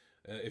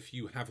if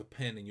you have a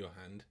pen in your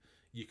hand,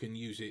 you can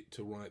use it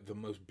to write the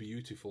most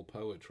beautiful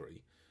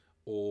poetry,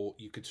 or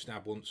you could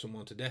stab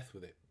someone to death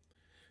with it.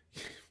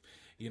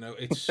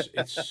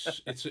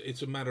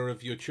 It's a matter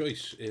of your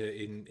choice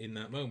in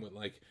that moment.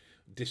 Like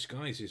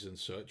disguises and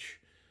such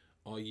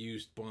are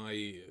used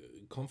by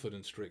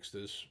confidence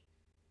tricksters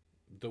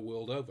the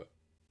world over.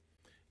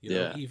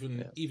 Yeah, Even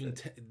yeah,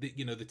 that's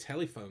true. the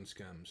telephone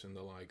scams and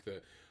the like.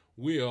 That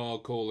we are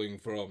calling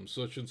from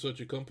such and such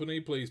a company.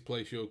 Please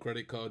place your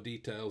credit card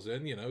details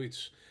in.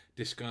 It's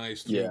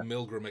disguised through Yeah,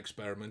 Milgram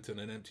experiment and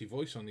an empty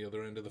voice on the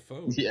other end of the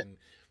phone. yeah. And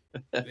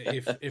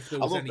if there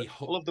I was love any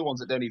I love the ones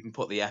that don't even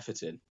put the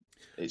effort in.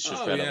 It's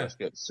just oh kind of yeah, let's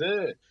go,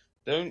 sir.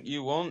 Don't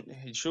you want?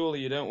 Surely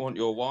you don't want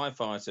your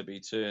Wi-Fi to be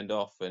turned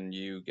off and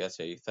you get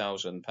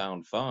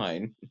 £1,000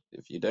 fine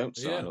if you don't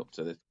yeah. sign up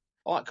to this.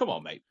 I'm like, come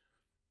on, mate.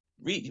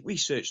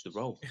 Research the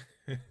role.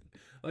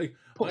 Like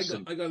Put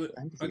some I empathy got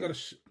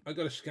in. I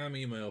got a scam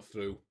email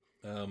through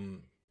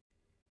um,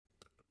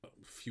 a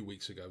few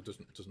weeks ago.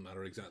 Doesn't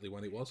matter exactly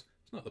when it was.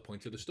 It's not the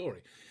point of the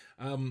story.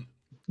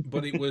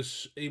 But it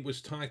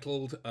was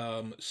titled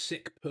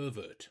 "Sick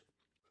Pervert,"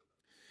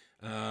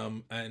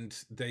 and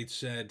they'd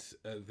said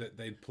that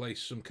they'd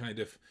placed some kind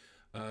of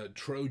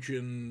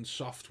Trojan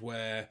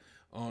software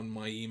on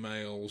my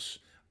emails,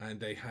 and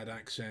they had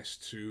access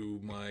to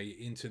my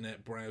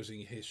internet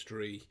browsing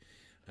history,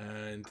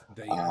 and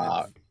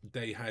Uh,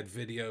 they had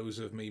videos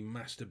of me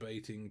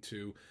masturbating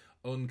to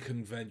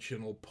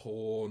unconventional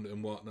porn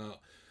and whatnot.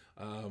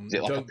 is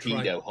it like a Don't try.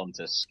 pedo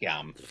hunter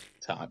scam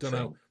type Don't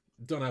know. thing?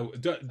 Don't know.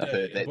 I've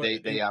heard they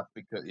But have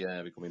because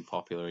becoming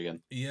popular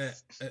again. yeah,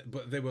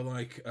 but they were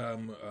like,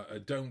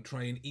 don't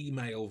try and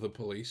email the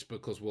police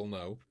because we'll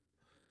know.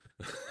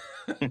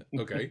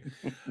 Okay,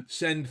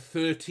 send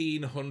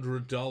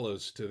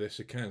 $1,300 to this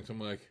account. I'm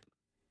like,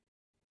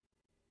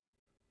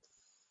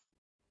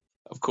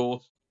 Of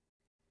course,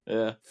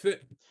 yeah,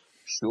 "Th-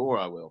 sure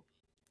I will.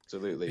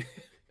 Absolutely.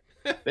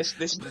 This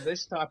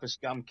type of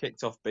scam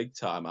kicked off big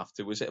time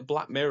after, was it a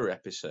Black Mirror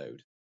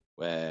episode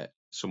where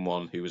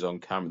someone who was on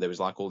camera, there was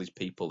like all these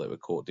people that were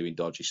caught doing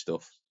dodgy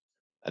stuff,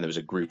 and there was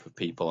a group of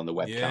people on the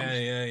yeah,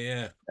 webcams, yeah,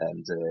 yeah,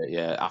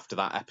 and after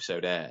that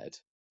episode aired,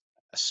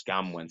 a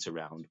scam went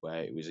around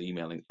where it was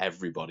emailing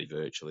everybody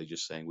virtually,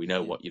 just saying, "We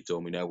know mm, what you've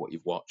done, we know what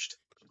you've watched.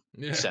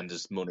 yeah." Send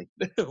us money,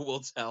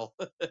 we'll tell."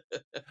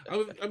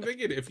 I'm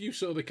thinking if you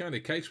saw the kind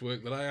of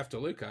casework that I have to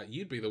look at,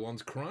 you'd be the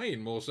ones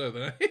crying more so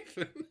than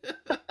anything.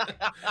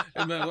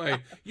 In that way,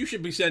 you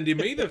should be sending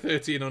me the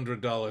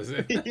 $1,300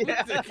 in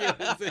Yeah. that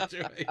particular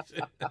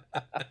situation.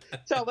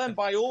 Tell them,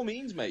 by all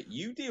means, mate,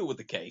 you deal with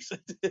the case.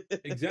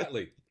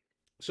 Exactly.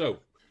 So,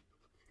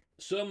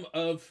 some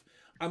of,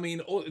 I mean,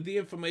 all the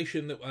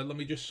information that, let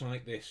me just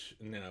cite this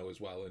now as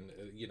well, and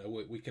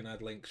we can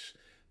add links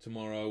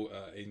tomorrow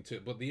into,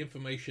 but the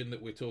information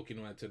that we're talking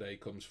about today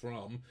comes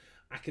from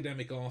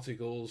academic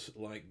articles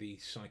like The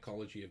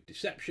Psychology of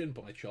Deception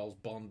by Charles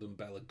Bond and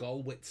Bella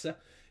Gollwitzer.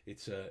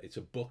 It's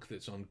a book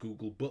that's on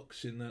Google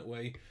Books in that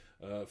way.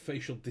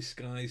 Facial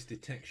Disguise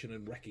Detection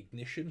and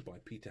Recognition by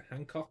Peter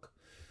Hancock.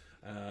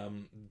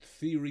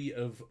 Theory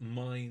of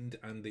Mind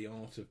and the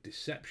Art of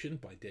Deception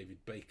by David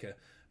Baker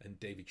and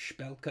David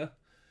Spelker.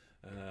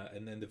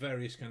 And then the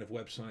various kind of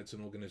websites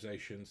and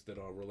organizations that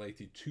are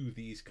related to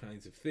these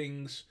kinds of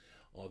things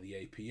are the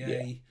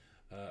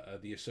APA,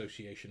 the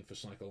Association for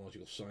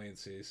Psychological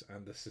Sciences,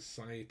 and the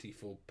Society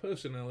for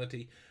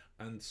Personality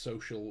and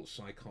Social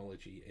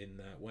Psychology in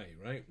that way,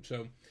 right?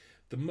 So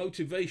the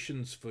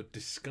motivations for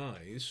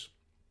disguise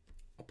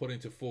are put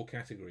into four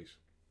categories: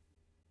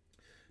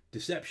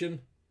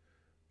 deception,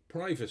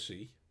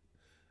 privacy,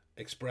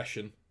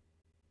 expression,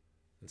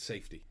 and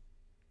safety.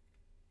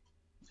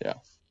 Yeah.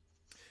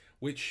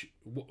 Which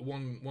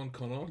one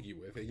can't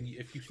argue with. And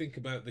if you think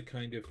about the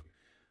kind of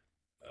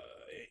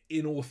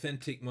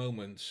inauthentic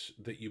moments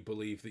that you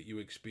believe that you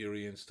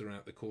experience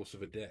throughout the course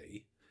of a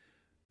day,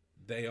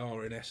 they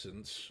are in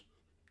essence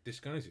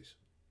disguises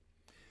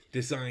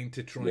designed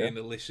to try and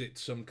elicit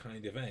some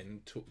kind of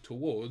end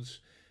towards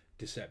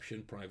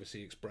deception,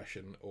 privacy,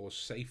 expression, or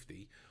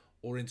safety,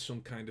 or in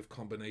some kind of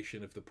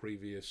combination of the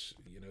previous,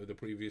 the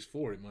previous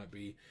four. It might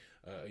be,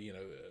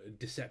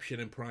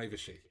 deception and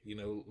privacy.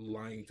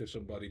 Lying to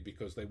somebody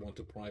because they want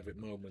a private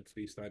moment.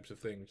 These types of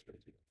things.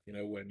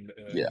 When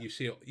you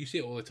see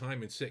it all the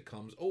time in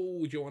sitcoms.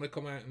 Oh, do you want to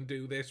come out and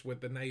do this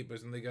with the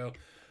neighbors? And they go,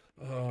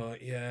 oh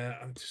yeah,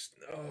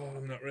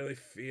 I'm not really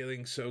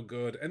feeling so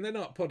good, and they're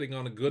not putting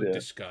on a good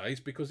disguise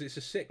because it's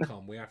a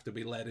sitcom. We have to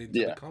be led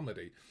into the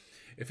comedy.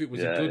 If it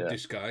was a good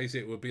disguise,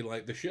 it would be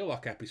like the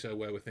Sherlock episode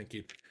where we're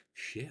thinking,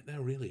 shit,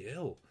 they're really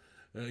ill,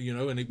 and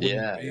it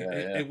wouldn't.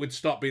 It would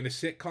stop being a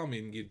sitcom,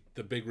 and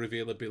the big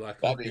reveal would be like,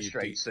 That'd look, be a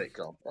strange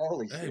sitcom.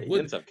 Holy shit, it he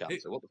would. didn't have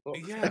cancer. What the fuck?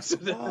 Yeah,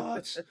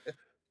 what?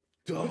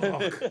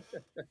 Dark,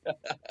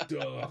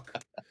 dark.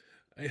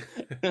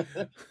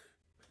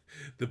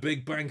 The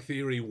Big Bang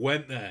Theory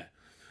went there.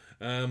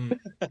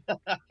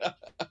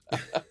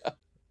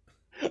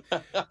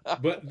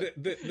 But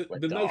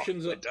the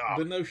notions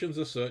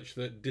are such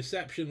that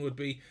deception would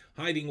be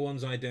hiding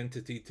one's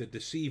identity to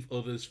deceive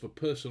others for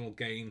personal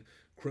gain,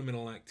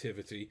 criminal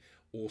activity,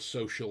 or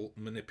social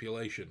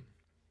manipulation.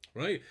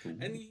 Right?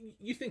 And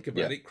you think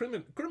about it,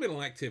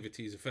 criminal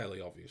activity is a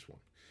fairly obvious one.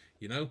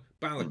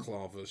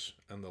 Balaclavas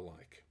and the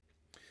like.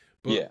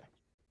 But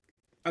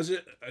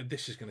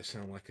this is going to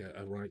sound like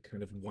a right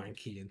kind of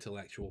wanky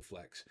intellectual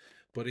flex,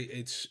 but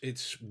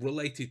it's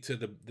related to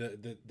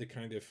the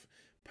kind of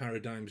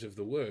paradigms of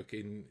the work.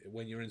 In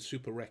when you're in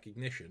super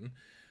recognition,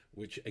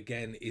 which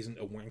again isn't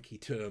a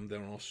wanky term,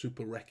 there are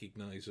super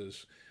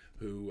recognizers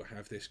who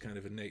have this kind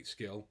of innate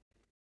skill.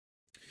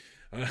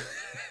 Where's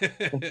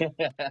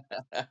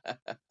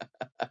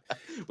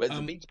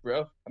the beach,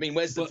 bro? I mean,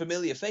 where's the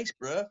familiar face,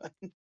 bro?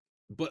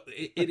 But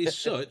it is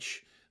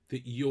such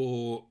that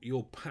your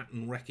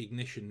pattern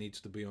recognition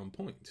needs to be on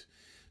point.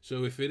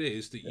 So if it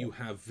is that you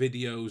have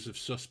videos of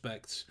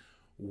suspects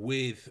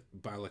with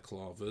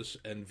balaclavas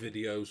and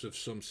videos of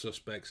some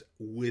suspects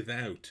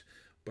without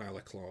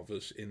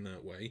balaclavas in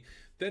that way,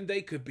 then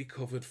they could be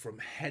covered from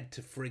head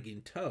to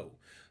frigging toe.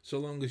 So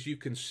long as you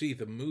can see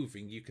them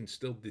moving, you can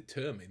still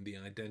determine the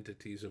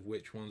identities of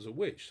which ones are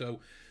which. So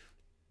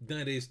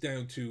that is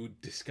down to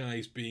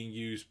disguise being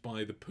used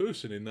by the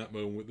person in that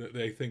moment, that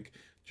they think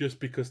just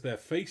because their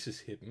face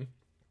is hidden,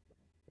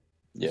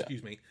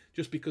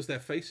 just because their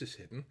face is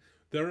hidden,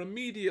 they're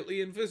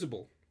immediately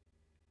invisible.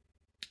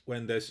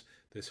 When there's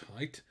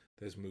height,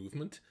 there's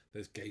movement,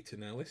 there's gait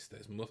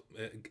analysis,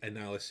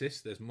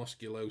 there's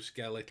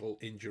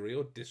musculoskeletal injury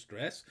or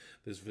distress,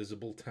 there's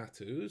visible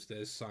tattoos,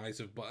 there's size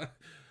of butt.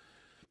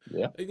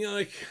 Yeah. And you're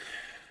like,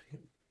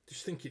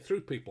 just think it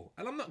through, people.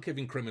 And I'm not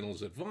giving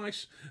criminals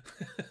advice.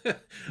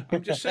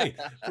 I'm just saying,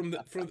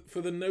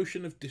 for the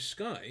notion of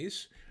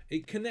disguise,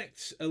 it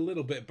connects a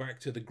little bit back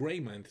to the grey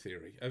man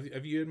theory.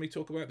 Have you heard me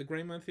talk about the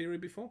grey man theory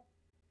before?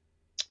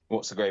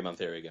 What's the grey man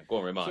theory again? Go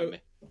on, remind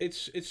me.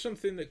 It's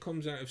something that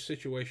comes out of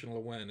situational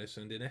awareness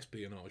and in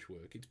espionage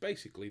work. It's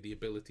basically the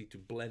ability to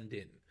blend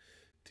in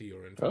to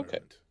your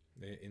environment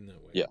in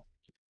that way. Yeah.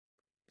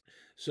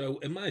 So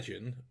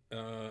imagine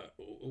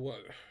what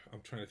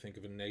I'm trying to think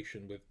of a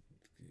nation with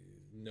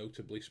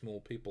notably small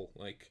people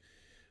like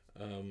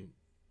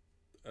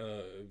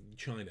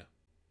China,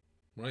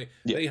 right?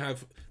 Yeah. They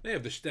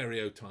have the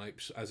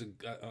stereotypes as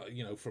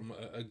from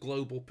a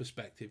global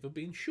perspective of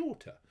being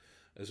shorter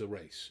as a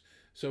race.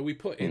 So we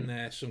put in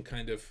there some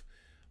kind of,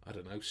 I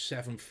don't know,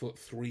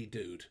 7'3"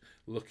 dude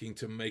looking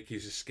to make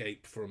his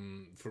escape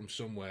from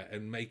somewhere,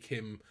 and make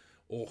him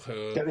or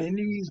her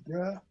Chinese,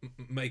 bro.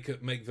 make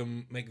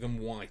them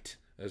white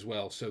as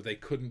well, so they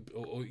couldn't,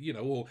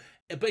 or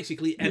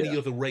basically any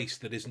other race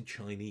that isn't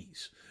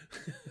Chinese.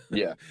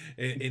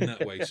 in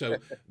that way, so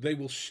they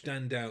will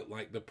stand out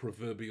like the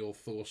proverbial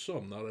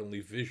Thor-sum, not only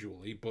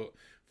visually but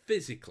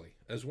physically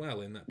as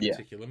well in that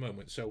particular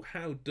moment. So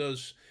how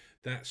does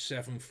that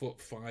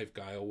 7'5"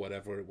 guy or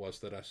whatever it was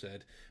that I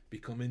said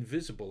become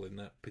invisible in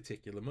that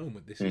particular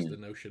moment? This is the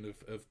notion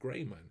of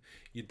grey man.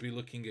 You'd be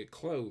looking at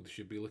clothes,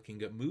 you'd be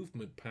looking at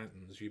movement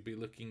patterns, you'd be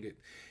looking at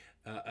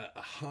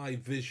high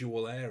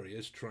visual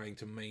areas, trying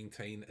to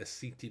maintain a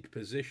seated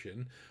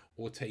position,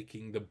 or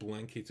taking the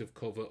blanket of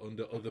cover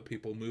under other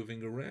people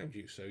moving around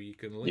you so you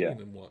can Yeah.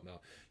 lean and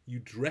whatnot. You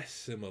dress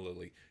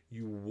similarly.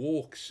 You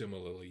walk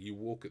similarly. You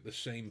walk at the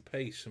same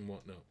pace and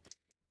whatnot.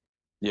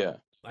 Yeah.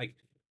 Like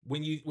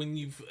when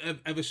you've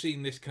ever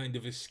seen this kind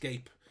of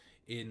escape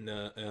in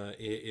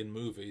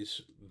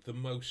movies, the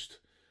most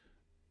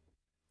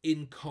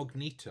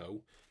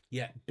incognito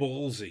yet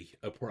ballsy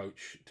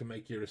approach to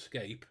make your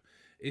escape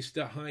is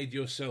to hide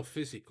yourself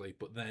physically,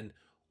 but then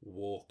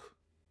walk.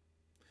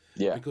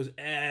 Yeah. Because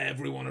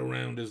everyone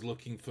around is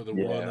looking for the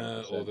Yeah.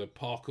 runner or 100%. the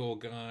parkour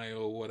guy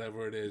or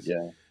whatever it is.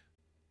 Yeah.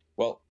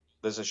 Well,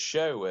 there's a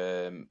show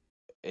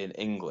in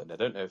England. I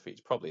don't know if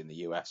it's probably in the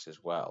US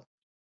as well,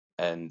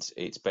 and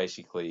it's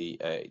basically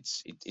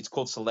it's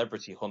called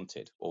Celebrity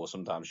Hunted, or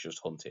sometimes just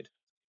Hunted,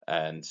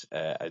 and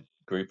a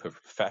group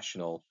of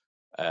professional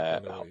I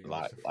know what you're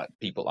going to say. like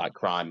people like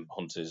crime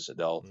hunters,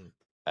 they'll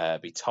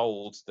Mm, be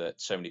told that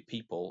so many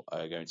people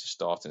are going to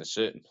start in a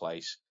certain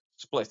place,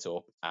 split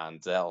up,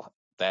 and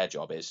their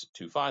job is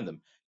to find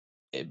them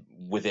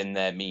within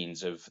their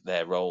means of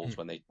their roles mm,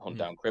 when they hunt mm,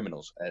 down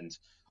criminals. And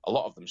a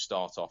lot of them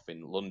start off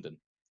in London,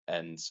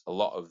 and a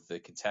lot of the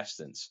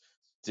contestants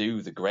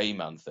do the grey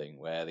man thing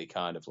where they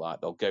kind of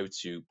like they'll go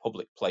to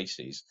public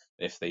places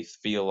if they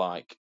feel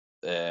like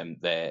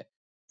they're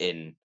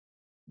in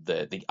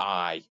the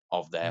eye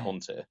of their mm,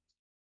 hunter,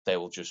 they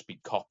will just be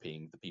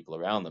copying the people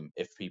around them.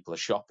 If people are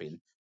shopping,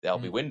 they'll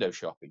be mm, window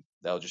shopping.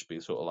 They'll just be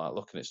sort of like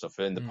looking at stuff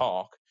in the mm,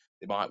 park.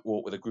 They might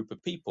walk with a group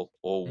of people,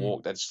 or mm,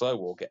 walk dead slow,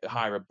 or mm,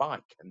 hire a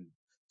bike and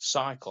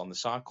cycle on the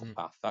cycle mm.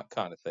 path, that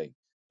kind of thing.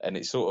 And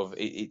it's sort of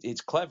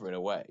it's clever in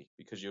a way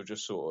because you're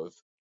just sort of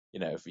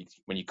if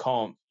when you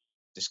can't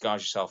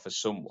disguise yourself as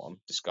someone,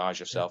 disguise Yeah,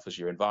 yourself as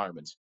your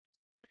environment.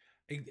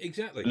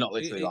 exactly. Not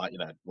literally like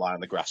lie on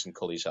the grass and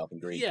colour yourself in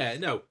green. Yeah,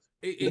 no,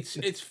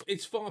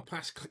 it's far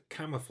past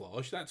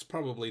camouflage. That's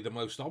probably the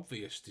most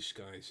obvious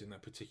disguise in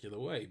that particular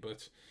way.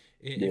 But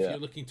if Yeah, you're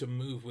looking to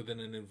move within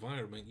an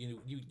environment,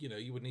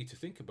 you would need to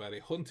think about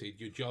it. Hunted,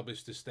 your job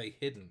is to stay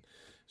hidden,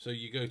 so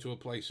you go to a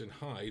place and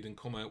hide, and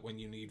come out when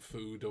you need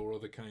food or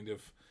other kind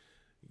of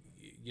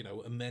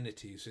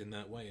amenities in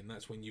that way, and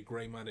that's when you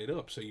grey man it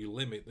up. So you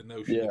limit the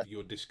notion yeah, of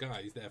your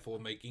disguise, therefore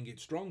making it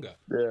stronger.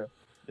 yeah,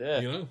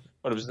 yeah. You know,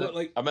 What was it? but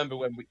like, I remember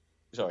when we.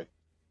 Sorry.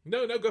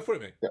 no, no, go for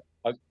it, mate. Yeah.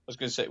 I was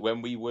going to say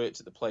when we worked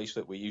at the place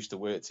that we used to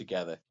work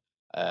together,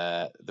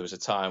 there was a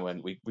time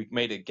when we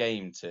made a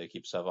game to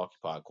keep ourselves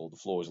occupied called "The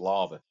Floor Is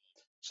Lava."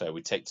 So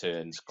we take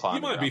turns You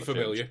climbing might be around the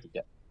familiar.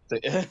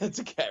 furniture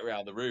to get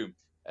around the room.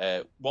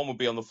 One would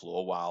be on the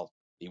floor while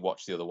he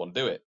watched the other one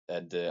do it,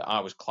 and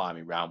I was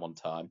climbing around one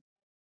time,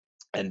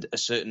 and a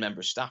certain member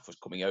of staff was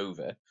coming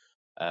over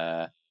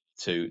uh,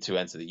 to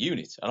enter the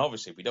unit. And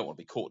obviously, we don't want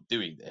to be caught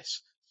doing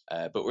this,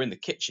 but we're in the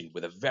kitchen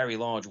with a very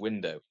large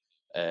window,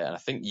 and I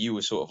think you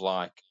were sort of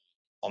like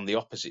on the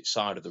opposite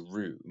side of the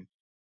room,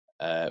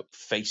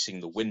 facing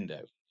the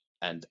window,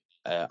 and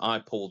I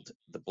pulled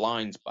the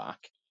blinds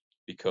back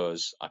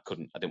because I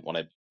didn't want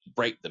to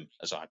break them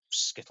as I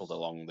skittled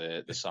along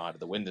the side of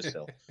the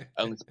windowsill.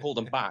 Only to pull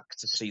them back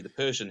to see the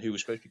person who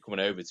was supposed to be coming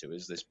over to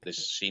us,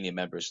 this senior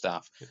member of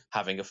staff,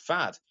 having a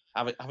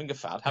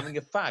having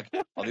a fag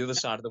on the other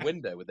side of the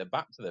window with their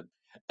back to them.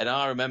 And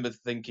I remember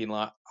thinking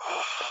like,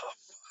 oh,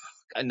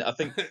 and I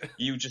think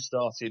you just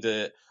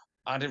started.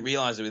 I didn't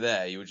realize they were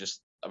there. You were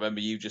just. I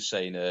remember you just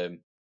saying,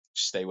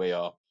 "Stay where you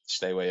are,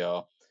 stay where you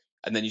are,"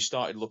 and then you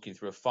started looking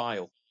through a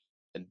file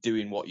and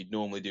doing what you'd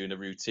normally do in a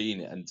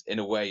routine. And in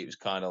a way, it was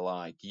kind of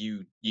like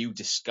you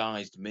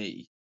disguised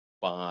me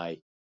by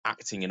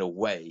acting in a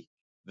way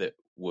that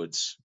would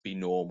be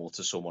normal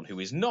to someone who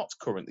is not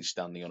currently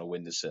standing on a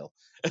windowsill.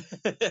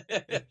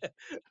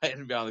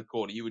 And behind the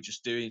corner, you were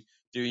just doing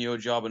your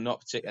job and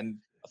not particular. And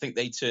I think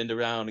they turned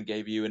around and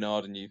gave you a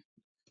nod, and you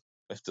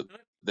lift up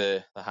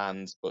the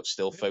hand, but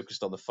still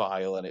focused on the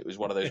file. And it was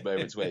one of those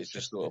moments where it's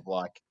just sort of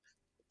like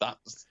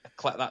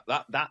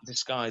that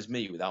disguised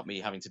me without me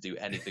having to do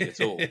anything at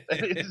all.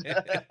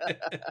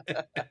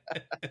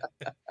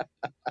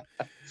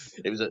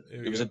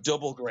 There It we was a go.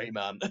 double grey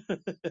man.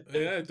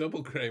 Yeah,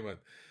 double Kramer.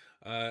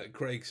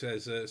 Craig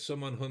says,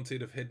 some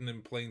unhunted have hidden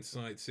in plain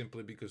sight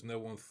simply because no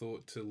one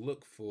thought to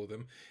look for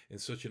them in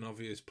such an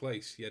obvious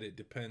place. Yet it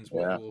depends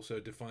what Yeah, you also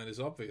define as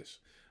obvious.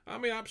 I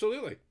mean,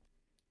 absolutely,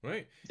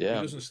 right?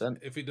 yeah, 100%.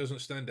 If it doesn't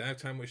stand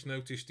out, how much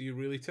notice do you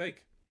really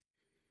take?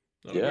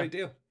 Not a Yeah, great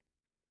deal.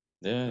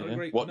 yeah, Not a yeah.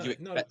 great. What do you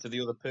Not expect of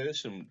the other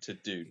person to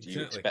do? Do you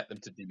exactly. expect them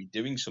to be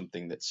doing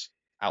something that's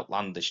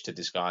outlandish to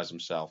disguise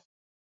themselves?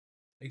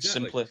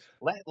 Exactly. Simpler,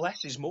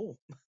 less is more.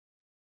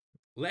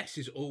 Less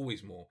is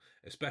always more,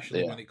 Yeah,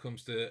 especially when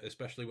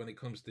it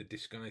comes to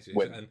disguises.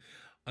 women. And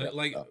I Yeah.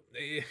 like. Oh.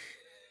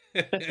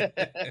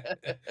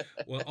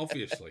 Well,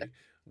 obviously,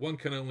 one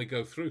can only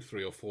go through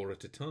three or four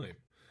at a time.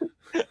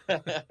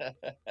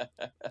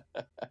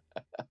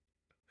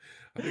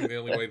 I think the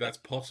only way that's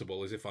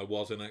possible is if I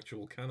was an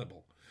actual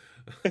cannibal.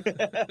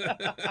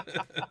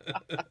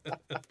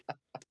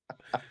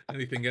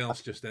 Anything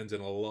else just ends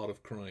in a lot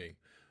of crying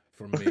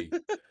from me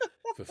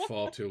for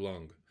far too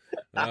long.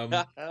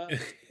 Um,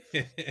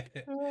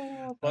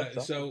 Oh,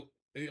 fantastic. So,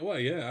 well,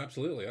 yeah,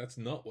 absolutely. That's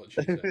not what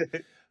she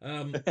said.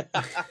 Um,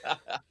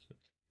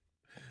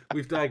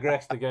 we've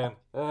digressed again.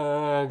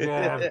 Oh,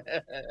 God.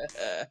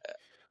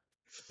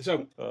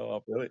 So,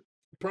 Oh, brilliant.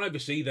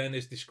 privacy then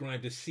is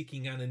described as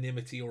seeking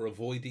anonymity or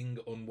avoiding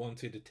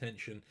unwanted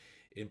attention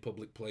in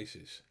public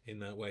places in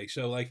that way.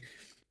 So, like,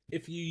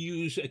 if you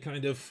use a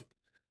kind of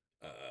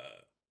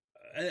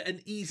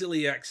an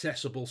easily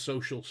accessible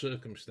social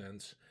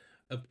circumstance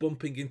of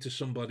bumping into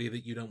somebody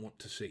that you don't want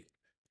to see,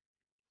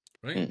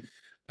 right? Mm.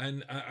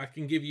 And I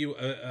can give you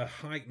a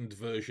heightened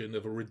version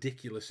of a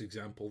ridiculous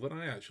example that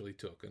I actually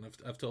took, and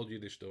I've told you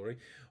this story.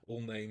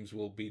 All names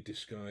will be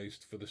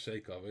disguised for the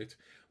sake of it.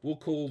 We'll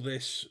call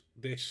this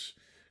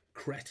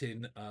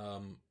cretin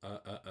a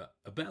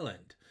bell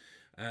end,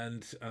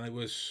 and I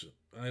was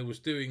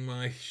doing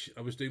my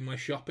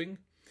shopping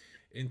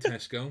in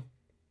Tesco,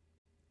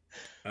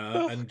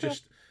 and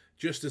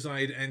just as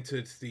I had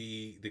entered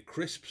the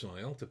crisps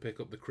aisle to pick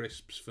up the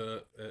crisps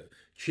for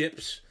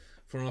chips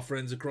for our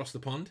friends across the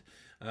pond,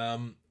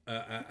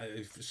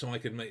 so I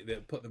could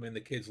put them in the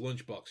kids'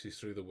 lunch boxes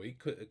through the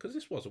week, because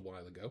this was a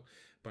while ago,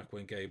 back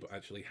when Gabe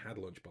actually had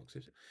lunch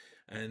boxes,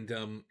 and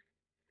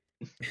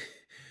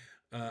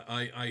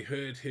I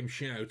heard him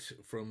shout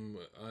from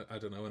I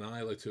don't know, an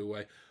aisle or two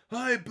away,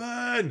 "Hi,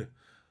 Ben!"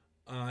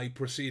 I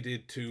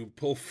proceeded to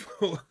pull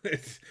forward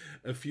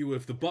a few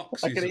of the I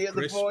boxes can of hear the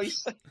crisps,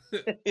 voice.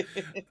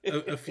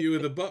 a few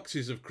of the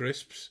boxes of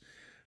crisps,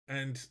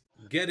 and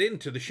get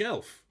into the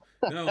shelf.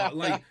 Now,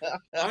 like,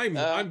 I'm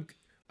I'm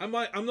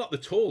I'm not the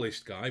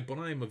tallest guy, but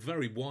I am a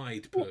very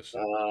wide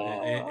person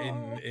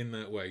in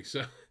that way.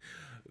 So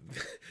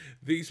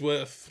these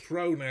were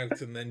thrown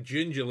out and then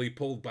gingerly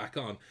pulled back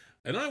on,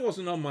 and I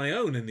wasn't on my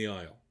own in the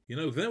aisle. You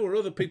know, there were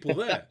other people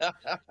there.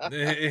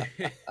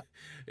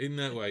 In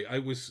that way, I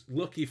was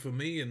lucky for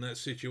me in that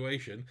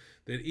situation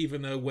that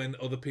even though when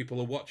other people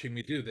are watching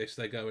me do this,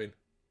 they're going,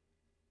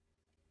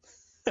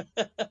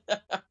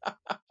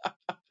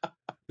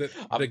 that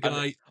I'm, the I'm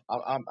guy.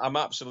 I'm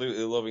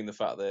absolutely loving the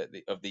fact that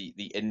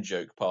the in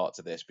joke part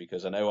to this,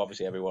 because I know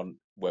obviously everyone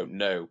won't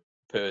know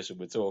the person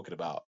we're talking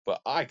about,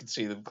 but I can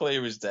see them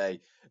clear as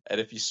day. And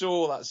if you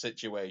saw that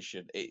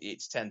situation,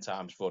 it's 10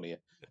 times funnier.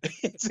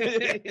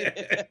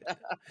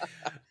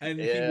 And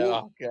Yeah.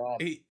 Oh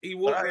God. he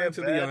walked Hi, round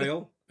to the Ben.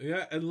 aisle,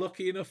 yeah, and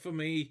lucky enough for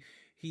me,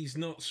 he's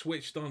not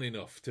switched on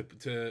enough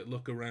to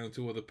look around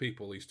to other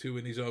people. He's too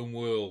in his own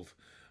world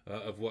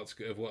of what's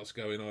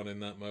going on in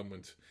that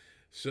moment.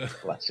 So,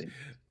 Bless him.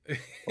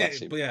 Bless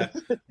him. but yeah,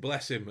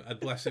 bless him. I'd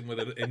bless him with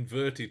an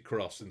inverted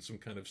cross and some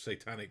kind of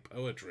satanic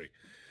poetry.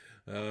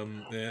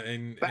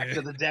 And Back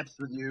to the depths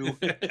with you.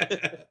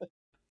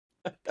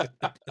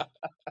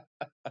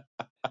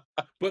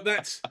 But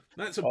that's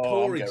a Oh,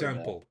 poor I'm going there.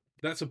 example.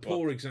 That's a Go on.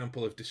 poor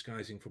example of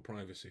disguising for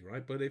privacy,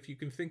 right? But if you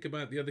can think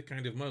about the other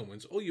kind of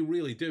moments, all you're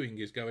really doing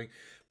is going,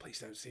 please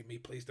don't see me,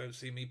 please don't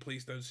see me,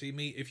 please don't see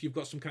me. If you've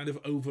got some kind of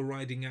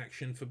overriding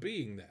action for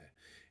being there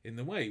in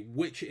the way,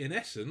 which in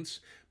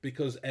essence,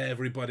 because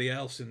everybody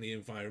else in the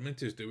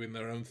environment is doing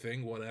their own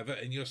thing, whatever,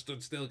 and you're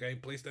stood still going,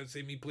 please don't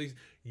see me, please,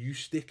 you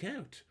stick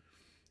out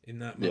in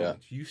that Yeah.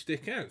 moment. You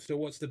stick out. So,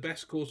 what's the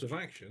best course of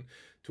action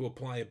to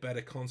apply a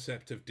better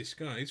concept of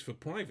disguise for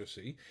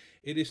privacy?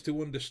 It is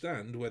to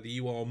understand whether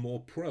you are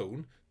more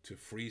prone to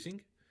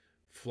freezing,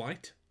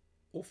 flight,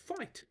 or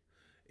fight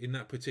in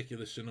that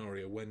particular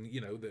scenario when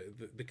you know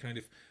the kind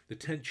of the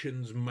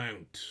tensions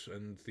mount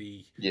and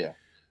the Yeah.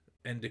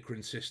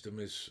 endocrine system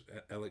is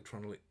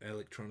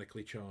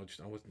electronically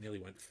charged. I was nearly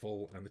went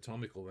full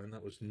anatomical then.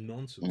 That was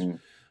nonsense. Mm.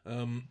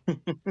 Um,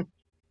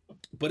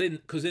 but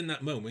in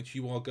that moment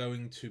you are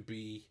going to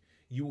be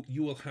you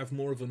will have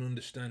more of an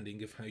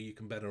understanding of how you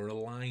can better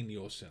align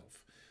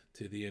yourself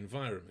to the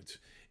environment.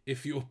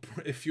 If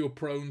you're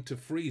prone to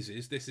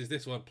freezes, this is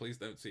this one, please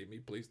don't see me,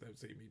 please don't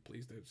see me,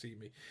 please don't see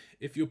me.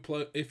 If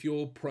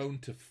you're prone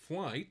to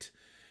flight,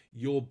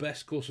 your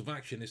best course of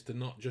action is to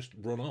not just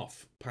run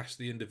off past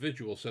the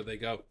individual so they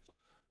go,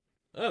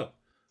 oh,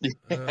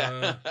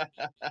 uh,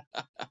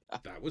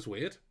 that was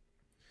weird,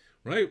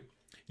 right?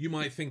 You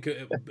might think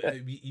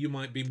you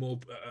might be more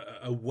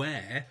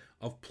aware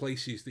of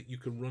places that you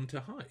can run to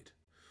hide,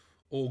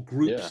 or Yeah.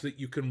 groups that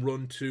you can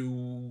run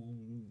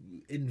to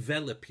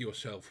envelop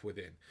yourself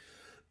within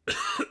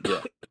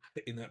Yeah.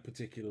 in that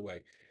particular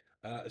way.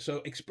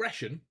 So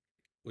expression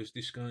was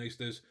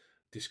disguised as.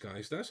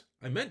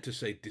 I meant to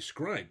say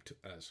described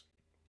as.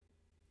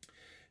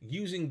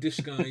 Using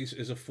disguise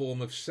as a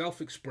form of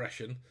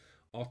self-expression,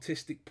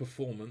 artistic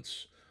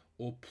performance,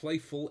 or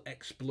playful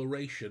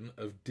exploration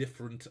of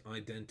different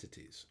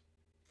identities.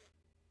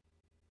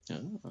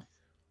 Oh,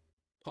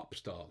 Pop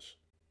stars.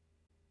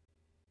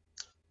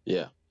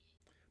 yeah.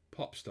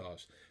 Pop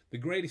stars. The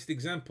greatest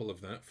example of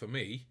that for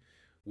me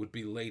would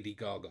be Lady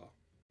Gaga.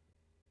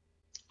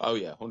 Oh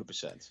yeah.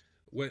 100%.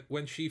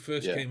 When she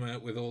first Yeah. came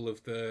out with all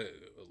of the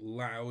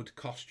loud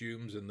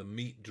costumes and the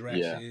meat Yeah.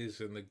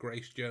 dresses and the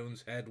Grace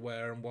Jones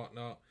headwear and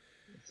whatnot.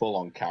 Full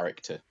on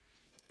character.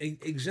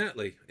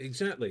 Exactly.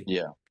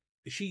 Yeah.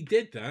 She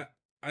did that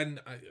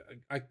and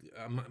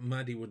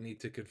Maddie would need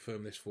to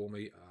confirm this for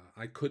me.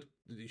 I could.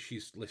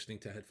 She's listening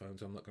to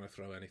headphones. I'm not going to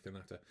throw anything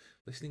at her.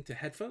 Listening to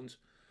headphones.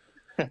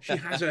 She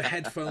has her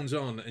headphones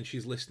on and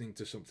she's listening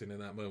to something in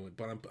that moment.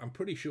 But I'm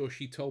pretty sure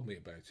she told me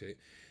about it.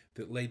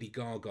 That Lady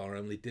Gaga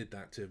only did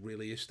that to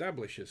really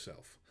establish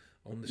herself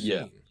on the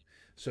Yeah. scene,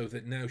 so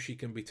that now she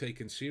can be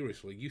taken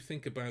seriously. You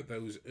think about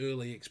those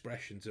early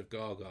expressions of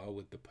Gaga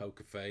with the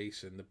poker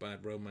face and the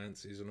bad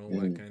romances and all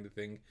that Mm. kind of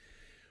thing.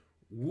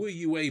 Were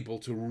you able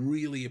to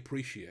really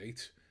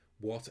appreciate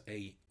what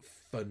a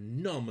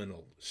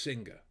phenomenal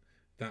singer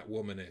that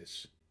woman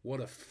is?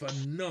 What a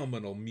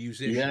phenomenal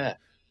musician Yeah.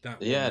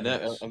 that Yeah, woman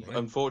no, is, right?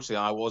 unfortunately,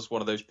 I was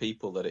one of those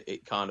people that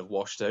it kind of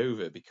washed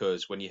over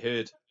because when you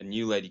heard a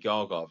new Lady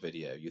Gaga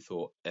video, you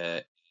thought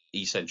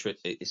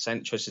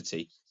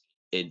eccentricity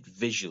in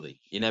visually.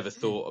 You never Mm,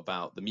 thought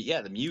about the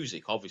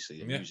music. Obviously,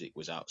 the yeah. music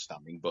was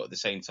outstanding, but at the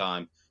same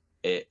time,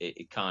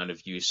 it kind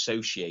of you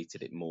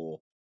associated it more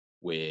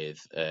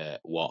with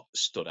what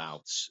stood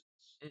out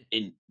Mm,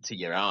 into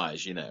your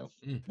eyes,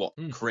 mm, what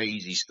mm,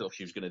 crazy stuff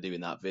she was going to do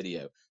in that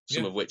video.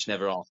 Some yeah. of which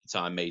never half the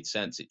time made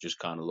sense. It just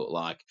kind of looked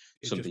like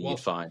It just something you'd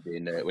was. find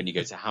in when you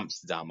go to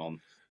Amsterdam on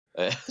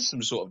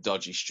some sort of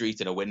dodgy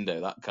street in a window,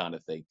 that kind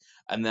of thing.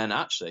 And then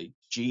actually,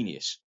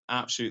 genius,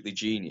 absolutely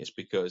genius,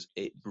 because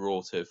it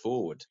brought her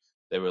forward.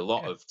 There were a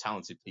lot Yeah. of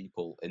talented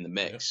people in the Yeah.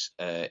 mix.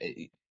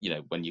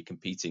 When you're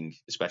competing,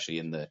 especially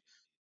in the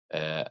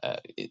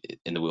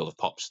world of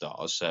pop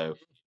stars. So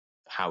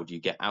how do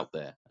you get out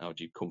there? How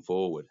do you come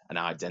forward? An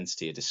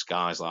identity, a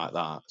disguise like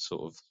that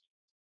sort of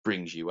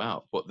brings you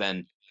out. But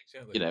then,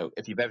 Exactly.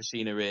 if you've ever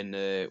seen her in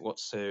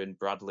what's her and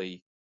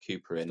Bradley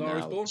Cooper in Star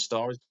is now, Born.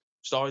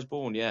 Star is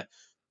Born. Yeah,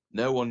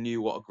 no one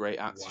knew what a great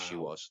actor she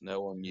Wow. was.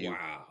 No one knew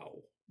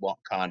Wow. what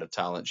kind of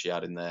talent she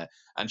had in there,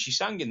 and she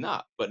sang in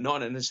that, but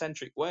not in an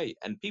eccentric way.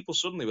 And people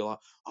suddenly were like,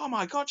 "Oh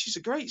my god, she's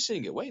a great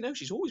singer." Wait, no,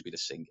 she's always been a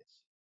singer.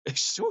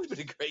 She's always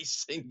been a great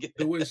singer.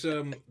 There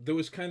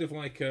was kind of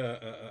like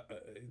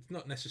it's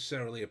not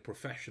necessarily a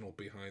professional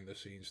behind the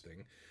scenes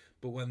thing,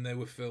 but when they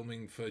were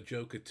filming for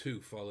Joker 2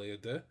 Folie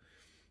à Deux,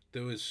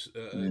 there was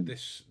Mm,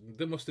 this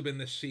there must have been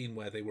this scene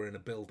where they were in a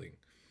building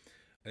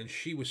and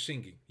she was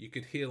singing. You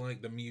could hear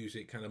like the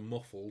music kind of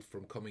muffled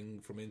from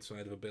coming from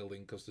inside of a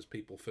building because there's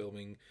people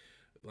filming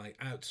like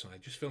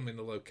outside, just filming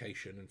the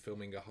location and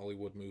filming a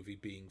Hollywood movie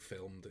being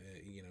filmed,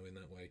 in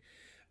that way.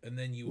 And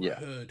then you yeah.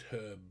 heard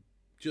her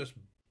just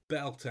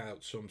belt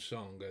out some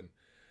song, and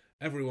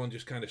everyone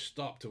just kind of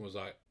stopped and was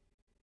like,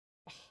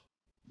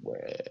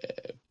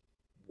 Where,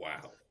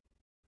 "Wow,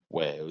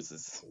 where it was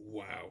this,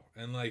 wow!"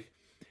 And like,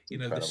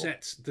 it's the incredible.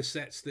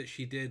 sets that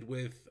she did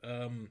with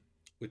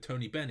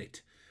Tony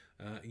Bennett,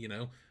 you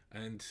know,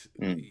 and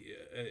Mm,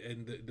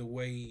 the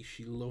way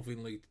she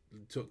lovingly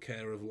took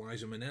care of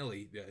Liza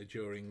Minnelli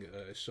during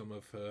some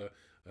of her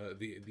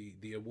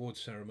the award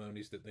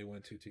ceremonies that they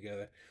went to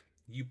together.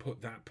 You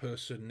put that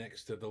person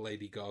next to the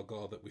Lady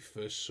Gaga that we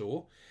first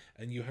saw,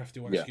 and you have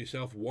to yeah, ask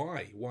yourself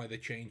why the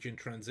change in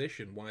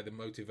transition, why the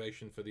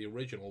motivation for the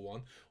original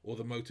one, or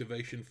the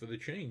motivation for the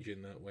change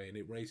in that way, and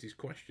it raises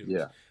questions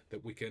yeah.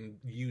 that we can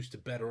use to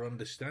better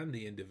understand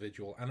the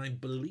individual. And I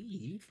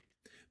believe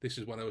this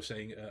is what I was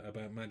saying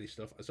about Maddie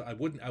stuff. So I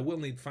will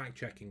need fact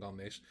checking on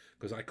this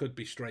because I could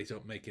be straight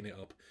up making it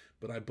up,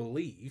 but I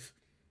believe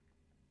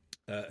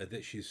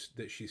that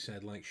she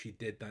said like she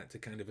did that to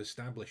kind of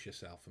establish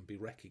herself and be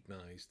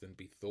recognized and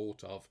be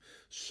thought of,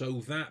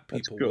 so that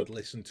That's people good. would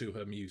listen to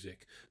her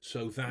music,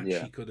 so that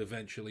Yeah, she could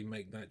eventually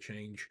make that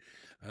change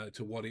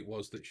to what it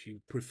was that she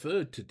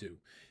preferred to do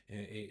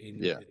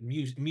yeah.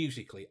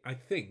 musically. I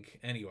think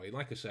anyway.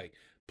 Like I say,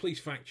 please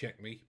fact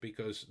check me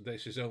because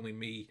this is only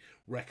me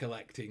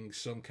recollecting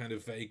some kind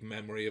of vague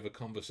memory of a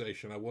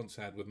conversation I once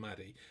had with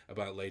Maddie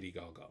about Lady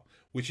Gaga,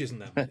 which isn't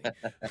that many.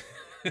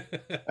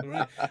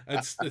 Right?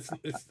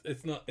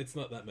 It's not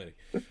that many.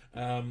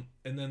 And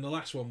then the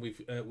last one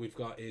we've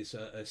got is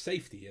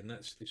safety, and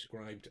that's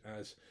described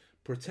as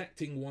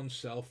protecting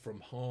oneself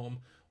from harm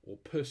or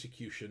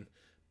persecution,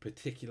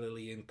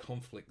 particularly in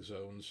conflict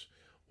zones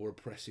or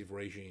oppressive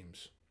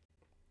regimes.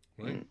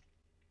 Right? Mm.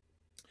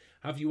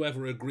 Have you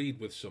ever agreed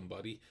with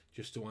somebody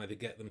just to either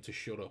get them to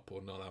shut up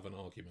or not have an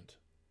argument?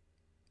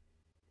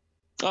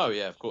 Oh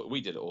yeah, of course.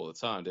 We did it all the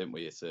time, didn't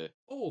we? It's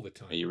All the when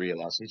time. you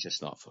realise it's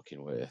just not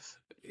fucking worth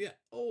Yeah,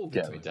 all the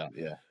going time. down.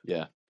 Yeah,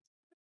 yeah,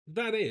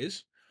 That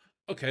is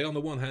okay. On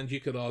the one hand, you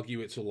could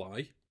argue it's a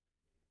lie,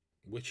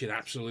 which it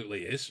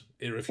absolutely is,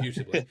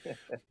 irrefutably.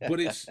 But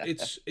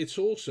it's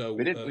also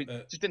we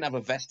just didn't have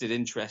a vested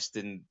interest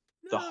in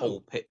the whole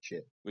no,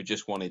 picture. We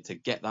just wanted to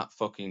get that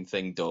fucking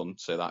thing done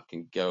so that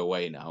can go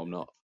away now. I'm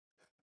not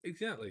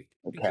exactly,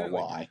 I don't care exactly.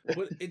 why.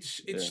 But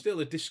it's Yeah. still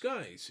a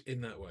disguise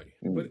in that way.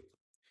 Mm. But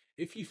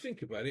if you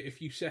think about it,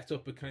 if you set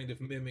up a kind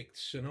of mimicked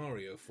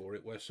scenario for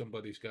it, where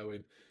somebody's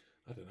going,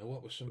 I don't know,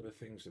 what were some of the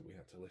things that we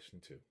had to listen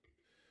to?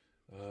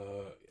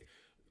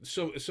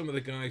 So some of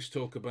the guys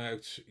talk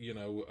about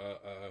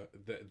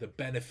the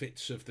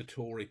benefits of the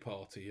Tory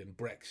party and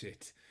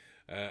Brexit,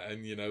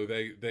 and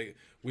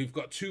we've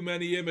got too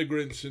many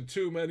immigrants and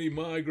too many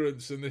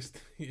migrants, and this,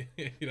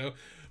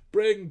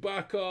 bring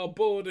back our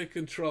border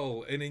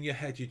control. And in your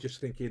head, you're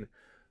just thinking,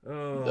 oh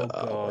Oh,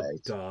 God,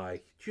 mate.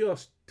 die,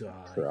 just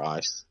die,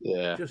 Christ.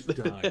 Yeah. just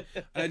die.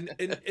 And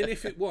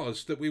if it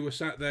was that we were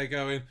sat there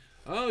going,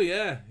 oh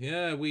yeah,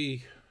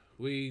 we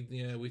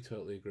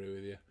totally agree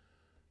with you.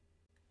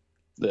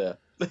 Yeah.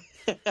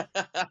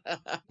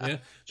 Yeah,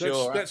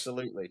 Sure, that's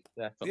absolutely.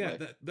 yeah,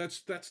 Definitely.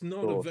 that's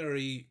not a Sure.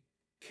 very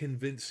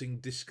convincing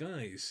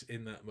disguise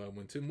in that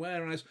moment. And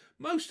whereas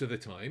most of the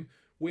time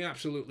we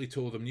absolutely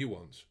tore them new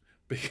ones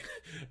Yeah.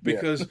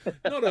 because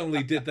not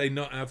only did they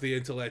not have the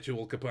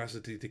intellectual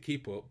capacity to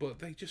keep up, but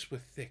they just were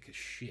thick as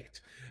shit.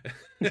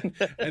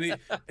 And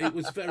it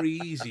was very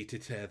easy to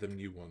tear them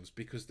new ones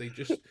because they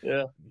just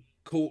Yeah.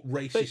 caught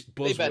They racist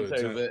they bent buzzwords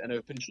out. over an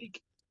open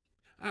cheek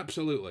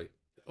Absolutely,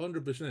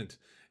 100%.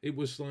 It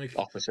was like,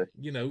 officer.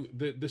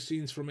 the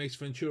scenes from Ace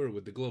Ventura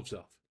with the gloves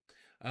off.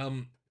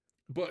 Um,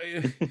 but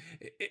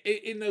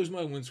in those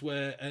moments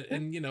where,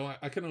 and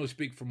I can only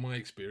speak from my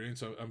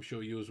experience. I'm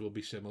sure yours will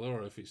be similar,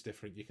 or if it's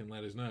different, you can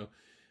let us know.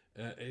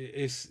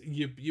 It's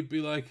you'd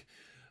be like,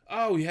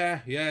 oh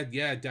yeah,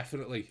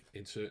 definitely.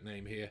 Insert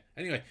name here.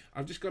 Anyway,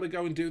 I've just got to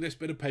go and do this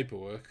bit of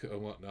paperwork or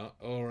whatnot,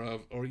 or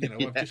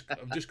Yeah.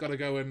 I've just got to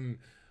go and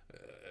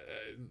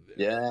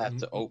Yeah.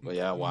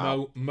 Yeah.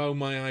 Wow. mow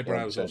my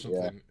eyebrows or 100%.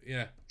 Yeah. something.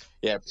 Yeah,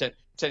 Yeah.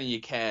 Pretending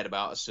you cared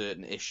about a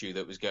certain issue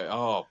that was going.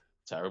 Oh,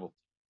 terrible.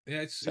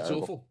 yeah, it's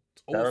Terrible. awful.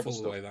 It's Terrible awful the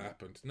stuff. way that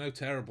happened. No,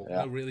 terrible.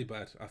 Yeah. No, really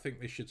bad. I think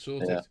they should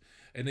sort Yeah. it.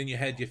 And in your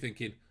head, you're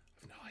thinking,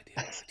 I've no idea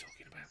what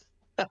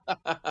they're talking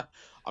about.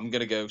 I'm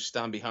gonna go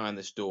stand behind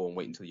this door and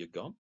wait until you're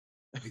gone,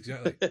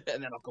 Exactly.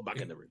 and then I'll come back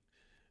E- in the room.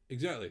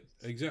 Exactly.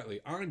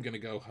 I'm going to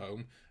go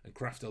home and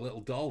craft a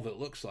little doll that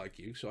looks like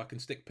you so I can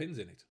stick pins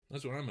in it.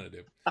 That's what I'm going to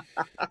do.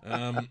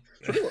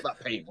 Forget what that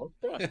pain was.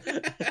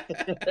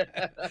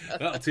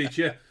 That'll teach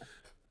you.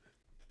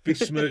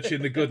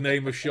 Besmirching the good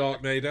name of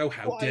Sharknado.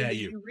 How Why dare the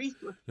you?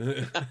 urethra?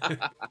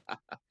 Because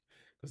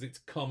it's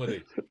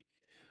comedy.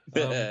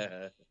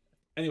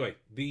 Anyway,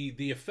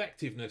 the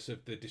effectiveness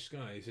of the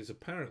disguise is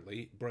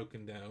apparently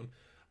broken down.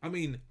 I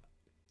mean,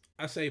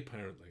 I say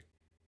apparently.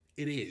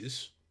 It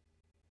is,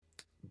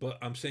 but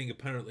I'm saying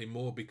apparently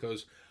more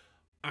because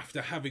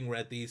after having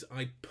read these,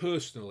 I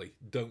personally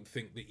don't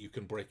think that you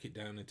can break it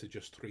down into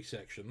just 3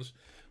 sections.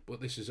 But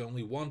this is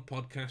only one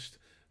podcast,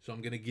 so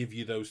I'm going to give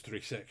you those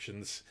 3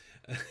 sections.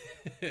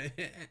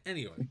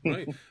 Anyway,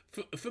 right?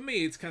 For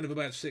me, it's kind of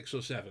about 6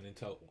 or 7 in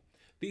total.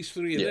 These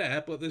 3 are Yeah.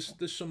 there, but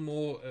there's some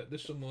more.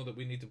 There's some more that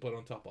we need to put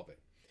on top of it.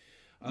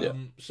 Yeah.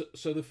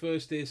 So the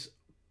first is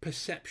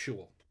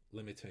perceptual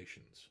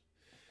limitations.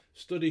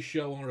 Studies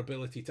show our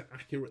ability to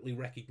accurately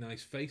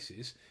recognize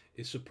faces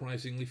is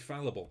surprisingly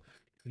fallible.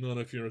 Not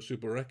if you're a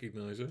super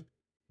recognizer,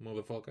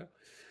 motherfucker.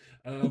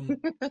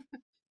 Um,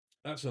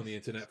 that's on the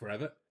internet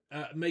forever.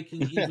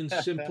 Making even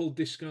simple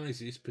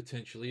disguises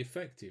potentially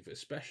effective,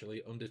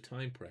 especially under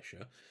time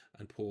pressure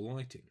and poor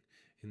lighting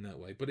in that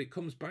way. But it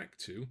comes back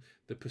to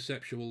the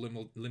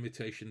perceptual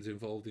limitations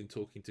involved in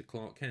talking to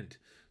Clark Kent.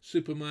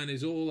 Superman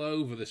is all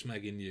over the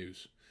smegging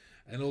news.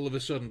 And all of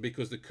a sudden,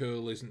 because the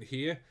curl isn't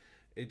here,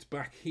 it's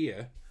back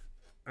here.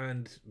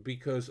 And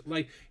because,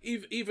 like,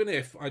 even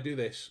if I do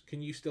this,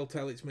 can you still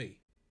tell it's me?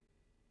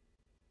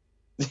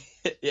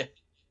 Yeah.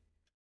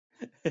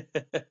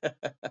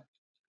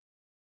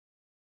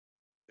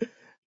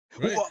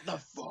 Right? What the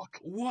fuck?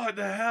 What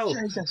the hell?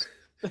 Jesus.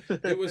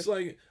 It was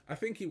like, I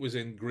think it was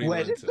in Green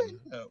Where did Lantern.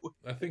 they go?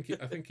 I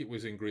think it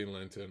was in Green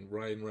Lantern.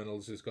 Ryan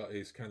Reynolds has got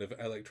his kind of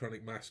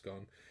electronic mask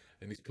on,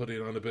 and he's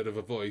putting on a bit of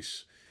a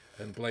voice.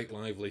 And Blake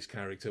Lively's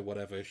character,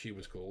 whatever she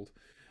was called,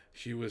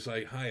 she was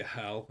like, "Hi,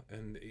 Hal,"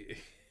 and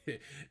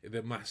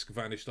the mask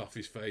vanished off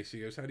his face.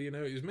 He goes, "How do you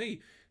know it was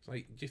me?" It's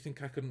like, "Do you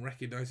think I couldn't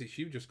recognize it's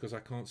you just because I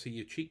can't see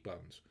your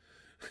cheekbones?"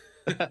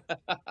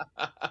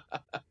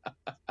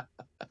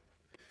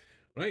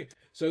 Right.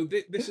 So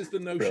this is the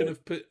notion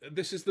Brilliant. of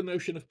this is the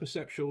notion of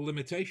perceptual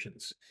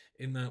limitations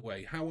in that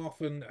way. How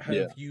often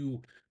Yeah. have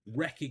you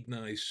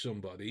recognized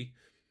somebody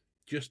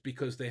just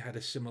because they had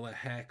a similar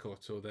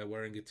haircut or they're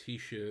wearing a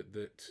t-shirt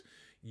that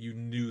you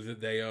knew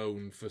that they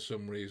own for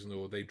some reason,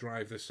 or they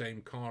drive the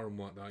same car and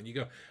whatnot, and you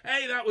go,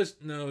 "Hey, that was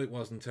no, it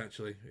wasn't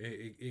actually.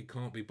 It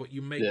can't be." But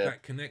you make Yeah.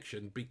 that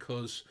connection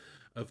because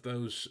of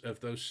those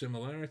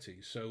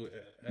similarities. So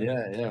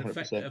Yeah.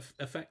 100%.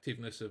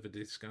 effectiveness of a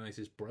disguise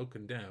is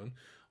broken down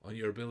on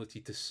your ability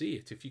to see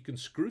it. If you can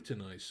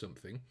scrutinize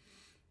something,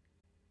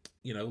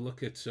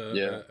 look at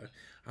Yeah.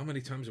 how many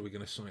times are we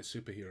going to cite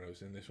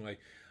superheroes in this way?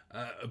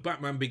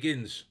 Batman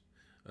Begins.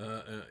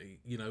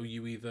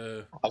 You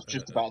either I was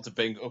just about to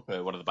bring up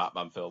one of the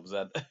Batman films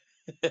then.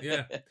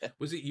 yeah,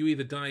 was it you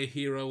either die a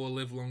hero or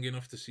live long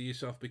enough to see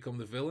yourself become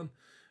the villain?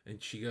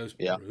 And she goes,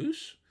 Yeah.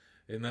 Bruce.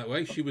 In that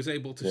way, she was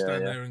able to Yeah,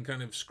 stand yeah. there and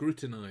kind of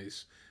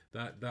scrutinize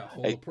that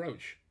whole Hey,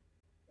 approach.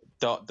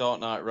 Dark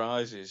Knight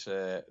Rises.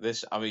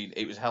 This, I mean,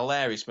 it was a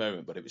hilarious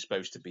moment, but it was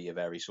supposed to be a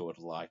very sort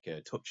of like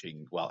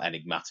touching, well,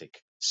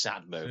 enigmatic,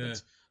 sad Yeah,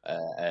 moment.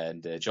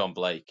 and John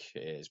Blake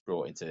is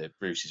brought into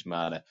Bruce's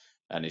manor,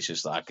 and he's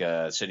just like,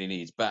 said he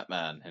needs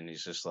Batman, and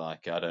he's just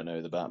like, I don't know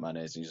who the Batman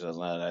is. And he says,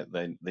 no,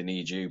 they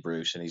need you,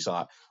 Bruce. And he's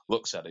like,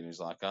 looks at him, he's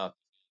like, I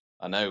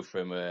know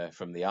from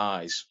the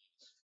eyes.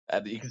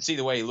 You can see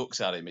the way he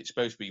looks at him. It's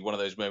supposed to be one of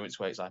those moments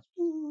where it's like,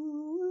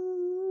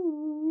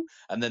 ooh,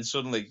 and then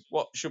suddenly,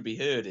 what should be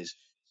heard is,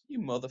 "You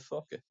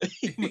motherfucker!"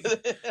 You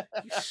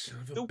son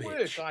of a The bitch.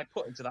 work I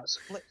put into that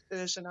split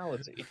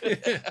personality.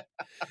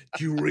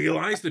 Do you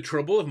realise the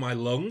trouble of my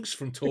lungs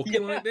from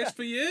talking like this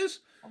for years?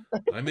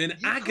 I'm in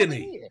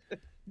agony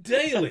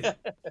daily.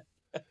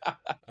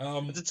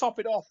 To top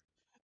it off,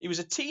 he was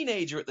a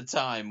teenager at the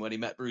time when he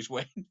met Bruce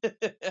Wayne.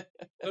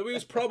 So he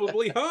was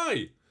probably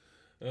high.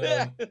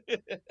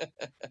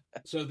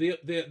 So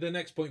the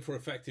next point for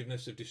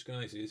effectiveness of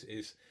disguises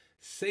is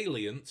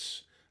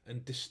salience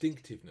and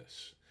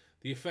distinctiveness.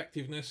 The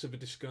effectiveness of a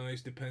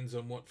disguise depends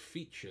on what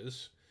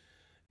features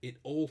it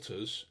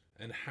alters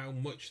and how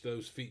much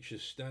those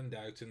features stand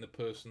out in the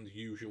person's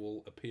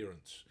usual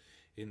appearance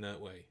in that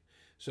way.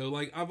 So,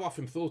 like, I've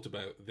often thought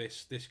about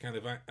this kind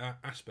of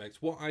aspect.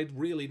 What I'd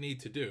really need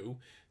to do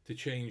to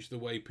change the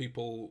way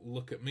people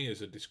look at me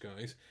as a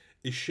disguise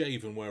is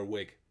shave and wear a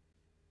wig.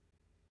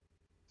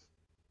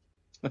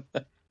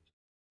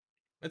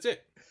 That's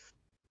it.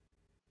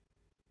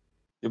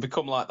 You'll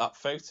become like that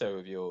photo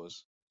of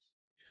yours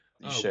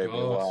you showed me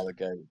a while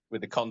ago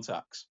with the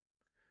contacts.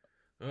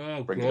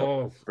 Oh, Bring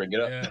God. Bring it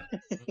up. Yeah.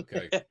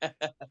 Okay.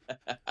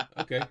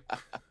 Okay.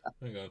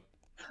 Hang on.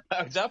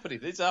 Oh, it's happening.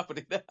 It's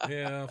happening.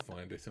 Yeah, I'll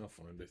find it.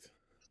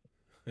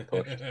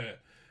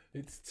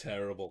 It's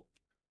terrible.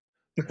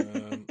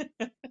 Yeah,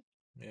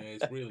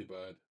 it's really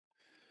bad.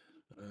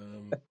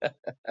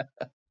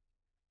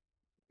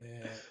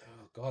 Yeah.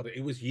 Oh God,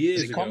 it was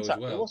years ago as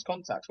well. It was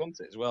contacts, wasn't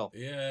it, as well?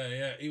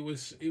 Yeah. It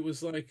was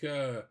like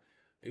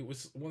it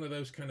was one of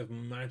those kind of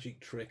magic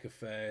trick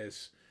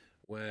affairs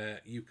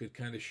where you could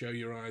kind of show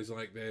your eyes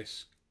like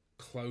this,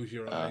 close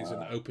your eyes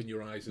and open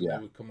your eyes, and they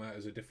would come out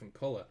as a different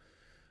color.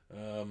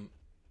 Hang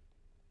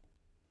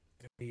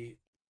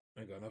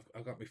on,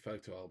 I've got my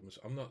photo albums.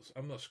 I'm not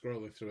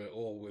scrolling through it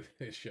all with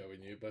it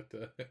showing you, but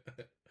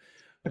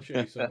I'll show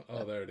you some.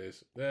 Oh, there it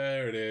is.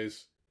 There it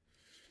is.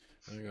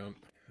 Hang on.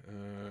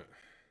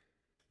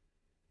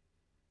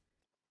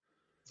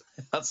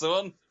 That's the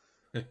one.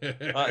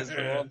 That is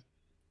the one.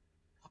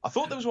 I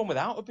thought there was one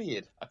without a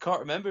beard. I can't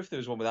remember if there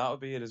was one without a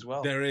beard as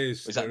well. There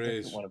is. Is that the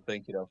different one I'm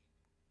thinking of?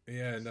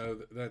 Yeah, no,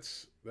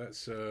 that's.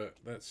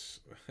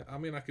 I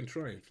mean, I can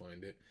try and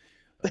find it.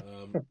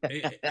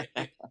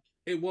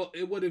 It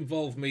would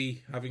involve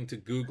me having to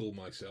Google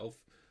myself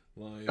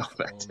live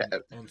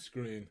on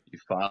screen. You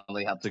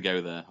finally had to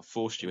go there. I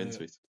forced you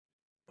into it.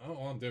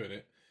 Oh, I'm doing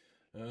it.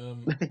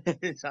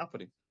 It's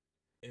happening.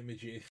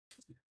 Imaging.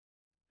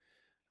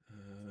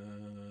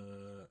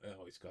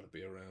 It's got to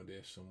be around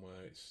here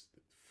somewhere. It's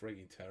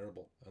frigging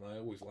terrible, and I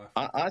always laugh.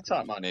 I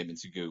typed my name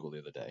into Google the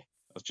other day.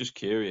 I was just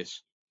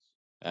curious,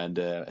 and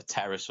a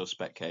terror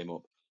suspect came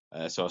up,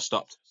 so I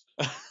stopped.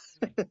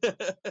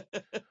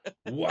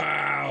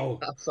 Wow!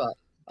 That's that.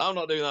 I'm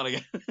not doing that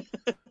again.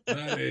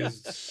 That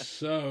is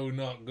so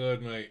not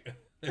good, mate.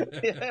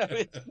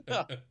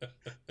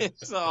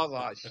 It's not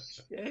like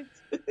shit.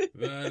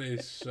 That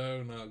is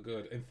so not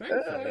good. And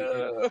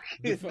thankfully,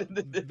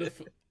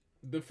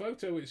 the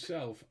photo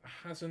itself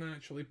hasn't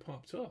actually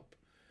popped up.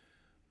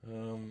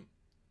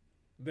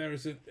 There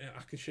is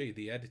I can show you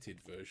the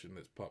edited version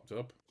that's popped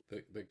up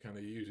that kind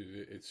of uses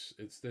it.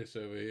 It's this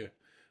over here.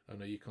 I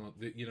know you can't.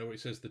 You know where it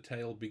says the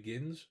tale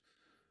begins.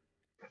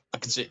 I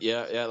can see.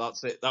 Yeah,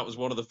 that's it. That was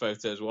one of the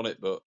photos, wasn't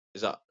it? But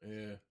is that?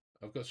 Yeah,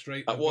 I've got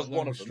straight. That was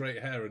one of them.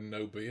 Straight hair and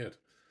no beard.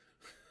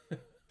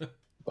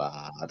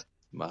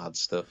 Mad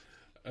stuff.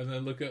 And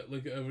then look at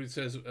over. It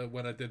says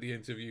when I did the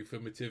interview for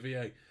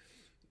Mativier,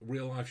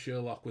 real life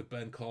Sherlock with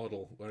Ben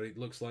Cardle, where it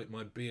looks like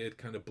my beard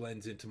kind of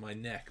blends into my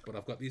neck, but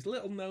I've got these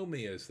little gnome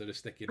ears that are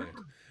sticking out.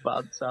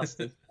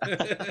 Fantastic.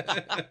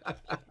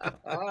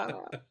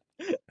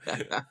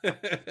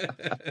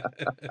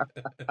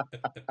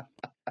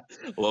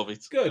 Love it.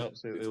 It's good.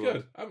 Absolutely it's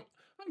good.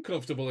 I'm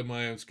comfortable in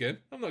my own skin.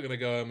 I'm not going to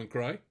go home and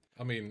cry.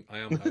 I mean, I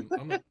am.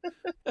 I'm not.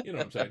 You know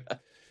what I'm saying?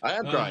 I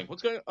am crying.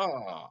 What's going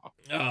on?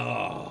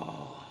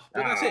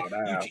 But that's it.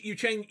 No.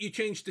 You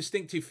change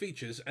distinctive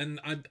features, and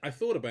I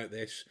thought about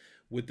this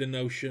with the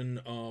notion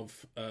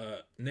of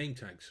name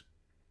tags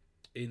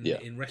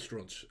in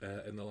restaurants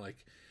and the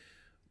like.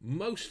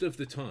 Most of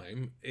the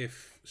time,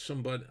 if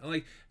somebody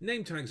like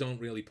name tags aren't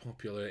really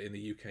popular in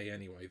the UK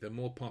anyway. They're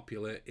more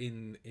popular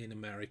in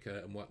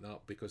America and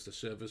whatnot because the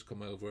servers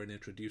come over and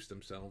introduce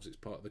themselves. It's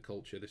part of the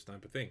culture, this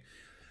type of thing.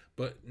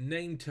 But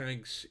name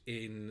tags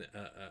in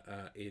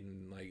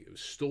like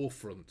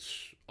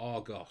storefronts,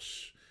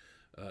 Argos,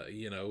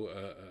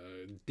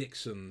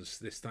 Dixon's,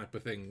 this type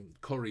of thing.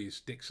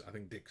 Curry's, I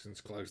think Dixon's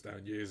closed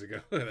down years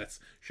ago. That's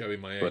showing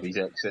my age. Bloody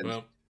Dixon's.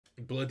 Well,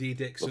 bloody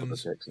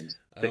Dixon's.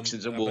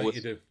 Dixon's and Woolworths.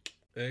 You do.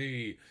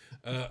 Hey,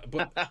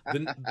 but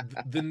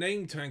the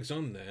name tags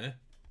on there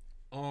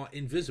are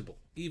invisible.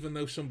 even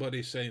though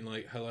somebody's saying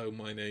like, "Hello,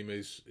 my name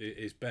is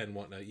Ben,"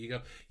 whatnot, you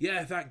go,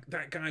 "Yeah,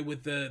 that guy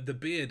with the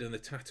beard and the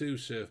tattoo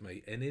served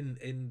me," and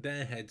in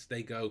their heads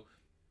they go,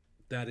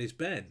 "That is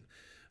Ben."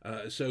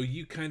 So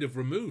you kind of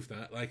remove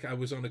that. Like I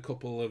was on a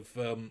couple of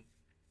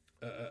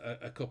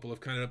a couple of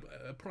kind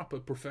of proper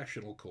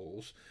professional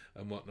calls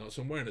and whatnot.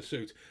 So I'm wearing a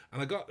suit,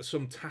 and I got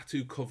some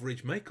tattoo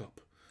coverage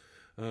makeup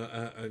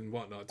and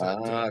whatnot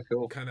to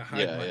Cool. kind of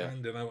hide Yeah, my yeah.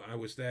 hand, and I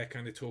was there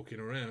kind of talking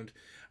around,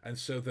 and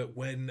so that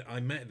when I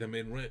met them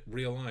in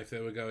real life,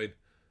 they were going,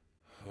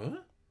 "Huh?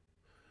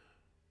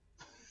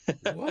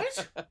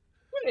 What?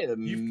 Wait a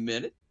You've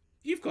minute.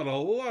 you've got a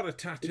lot of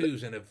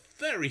tattoos in a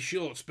very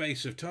short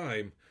space of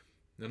time."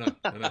 No, no,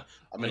 no.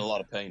 I'm in a I lot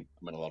of pain.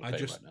 I'm in a lot of I pain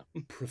just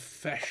right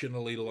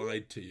professionally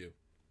lied to you.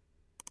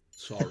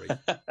 Sorry.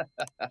 now.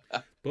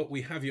 But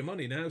we have your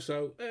money now,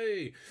 so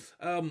hey,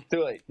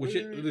 Too late. which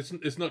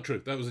it's not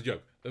true. That was a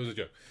joke. That was a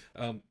joke.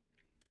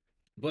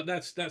 But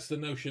that's the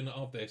notion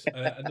of this,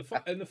 and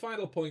the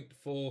final point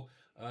for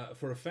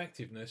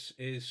effectiveness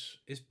is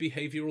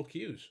behavioral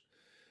cues.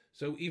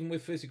 So even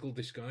with physical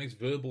disguise,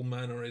 verbal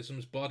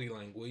mannerisms, body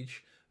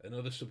language, and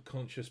other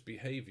subconscious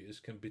behaviors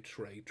can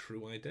betray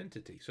true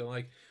identity. So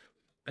like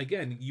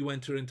again, you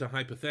enter into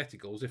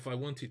hypotheticals. If I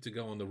wanted to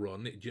go on the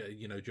run,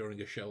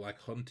 during a show like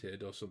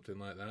Hunted or something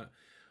like that,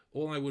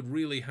 all I would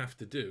really have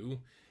to do.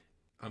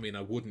 I mean,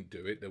 I wouldn't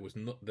do it.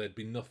 There'd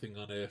be nothing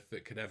on earth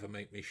that could ever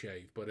make me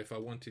shave. But if I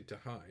wanted to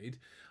hide,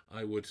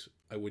 I would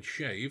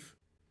shave,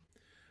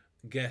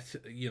 get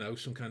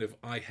some kind of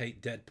I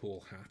hate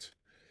Deadpool hat,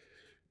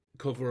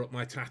 cover up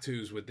my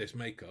tattoos with this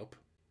makeup,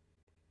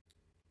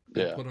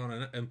 and Yeah. put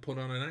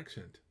on an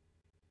accent.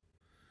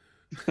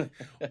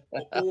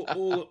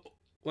 all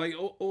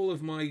all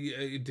of my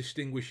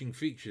distinguishing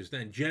features,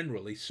 then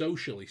generally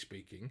socially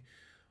speaking,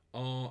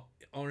 are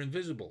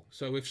invisible.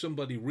 So if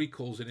somebody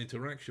recalls an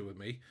interaction with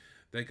me,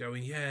 they're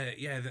going, yeah,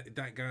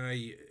 that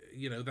guy,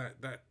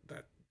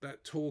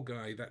 that tall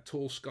guy, that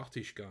tall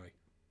Scottish guy.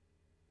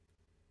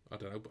 I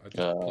don't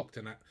know.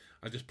 Uh,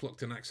 I just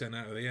plucked an accent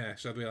out of the air.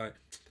 So I'd be like,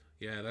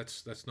 yeah,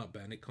 that's not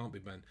Ben. It can't be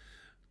Ben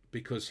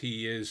because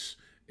he is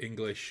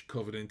English,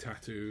 covered in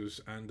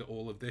tattoos, and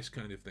all of this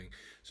kind of thing.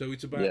 So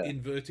it's about yeah.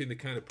 inverting the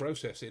kind of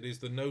process. It is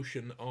the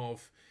notion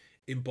of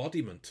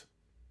embodiment.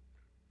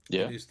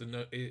 Yeah. It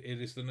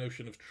is the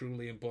notion of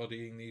truly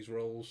embodying these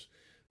roles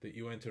that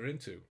you enter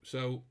into.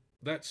 So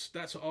that's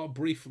our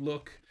brief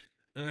look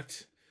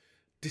at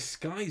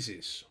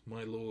disguises,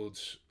 my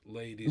lords,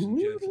 ladies, and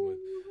gentlemen.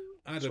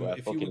 Adam, Swear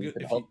fucking you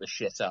could hunt the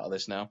shit out of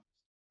this now.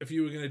 if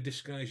you were going to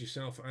disguise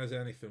yourself as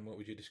anything, what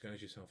would you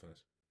disguise yourself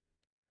as?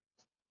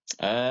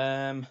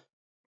 Um,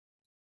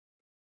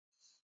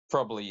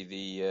 probably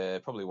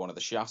one of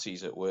the chassis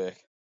at work,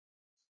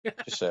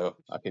 just so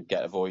I could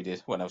get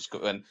avoided when I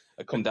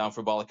come down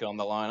for a bollock on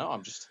the line. Oh,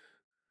 I'm just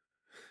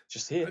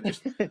here. I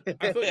just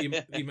I thought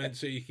you meant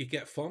so you could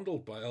get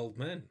fondled by old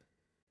men.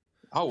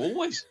 Oh,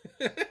 always.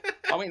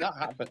 I mean, that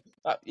happened.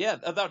 Yeah,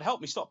 that would help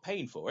me stop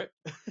paying for it.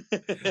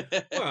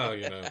 Well,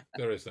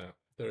 there is that.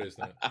 There is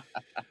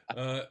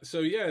that. So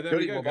yeah, there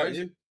we Cody, go, what about guys.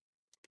 you?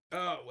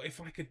 If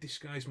I could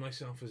disguise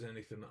myself as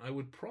anything, I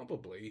would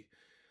probably.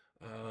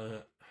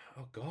 Oh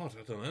God,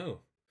 I don't know.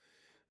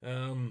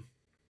 Um,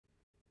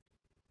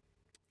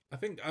 I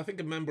think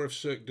a member of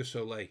Cirque du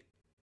Soleil.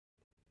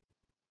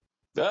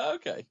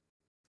 Okay.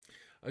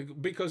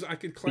 Because I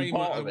could Be claim that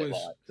part I of it, was,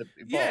 like to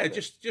be part yeah, of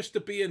it. just to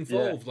be Yeah.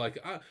 involved. Like,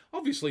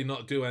 obviously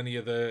not do any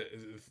of the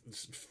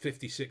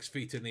 56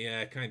 feet in the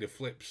air kind of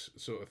flips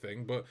sort of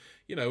thing, but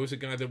as a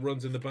guy that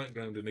runs in the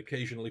background and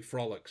occasionally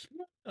frolics,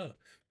 like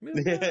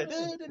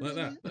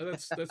that.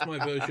 That's my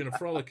version of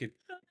frolicking.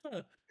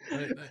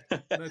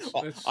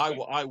 That's I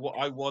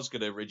was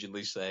going to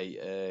originally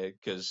say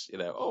because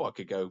I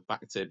could go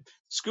back to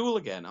school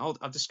again. I'll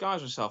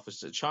disguise myself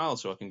as a child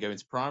so I can go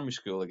into primary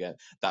school again.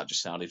 That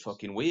just sounded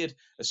fucking weird.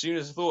 As soon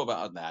as I thought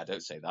about it, nah,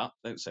 don't say that.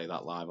 Don't say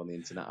that live on the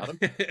internet, Adam.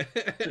 Don't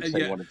and say you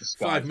yet want to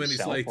disguise 5 minutes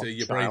yourself later, like a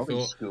your brain child in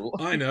thought, school.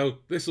 "I know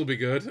this will be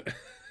good."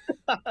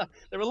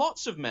 There are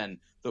lots of men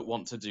that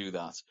want to do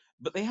that,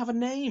 but they have a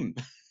name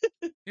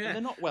and Yeah,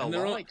 they're not well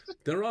and liked.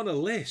 they're on a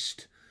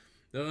list.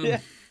 Yeah.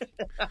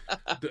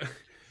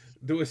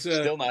 There was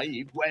Still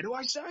naive. Where do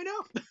I sign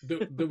up?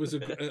 there was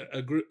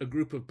a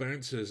group of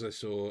bouncers I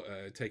saw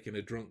taking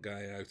a drunk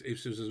guy out. It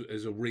was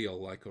as a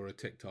reel, like, or a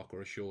TikTok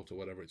or a short or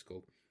whatever it's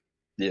called.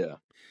 Yeah.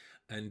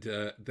 And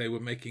they were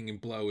making him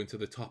blow into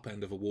the top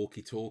end of a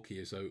walkie-talkie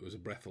as though it was a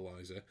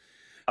breathalyzer.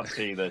 I've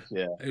seen this,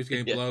 yeah. He was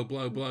getting Yeah. blow,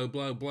 blow, blow,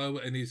 blow, blow,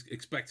 and he's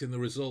expecting the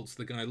results.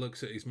 The guy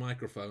looks at his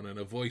microphone, and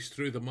a voice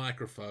through the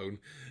microphone,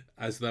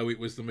 as though it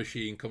was the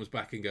machine, comes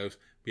back and goes,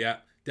 "Yeah,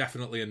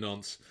 definitely a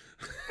nonce."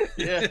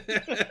 Yeah.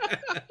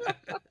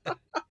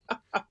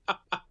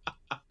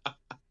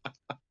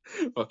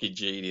 Fucking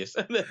genius.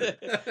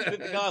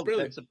 The guy looked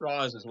Brilliant.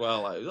 surprised as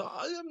well. Like,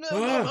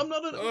 Oh, I'm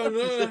not a...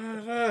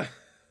 no.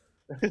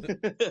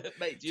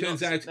 Mate, do you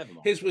Turns not... out Never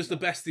mind. his was the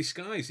best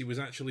disguise. He was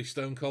actually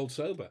stone cold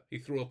sober. He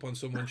threw up on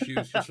someone's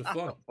shoes just for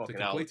fun to Fucking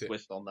hell, complete it.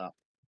 twist on that.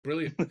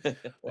 Brilliant.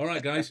 All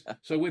right, guys.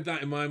 So with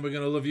that in mind, we're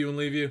going to love you and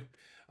leave you.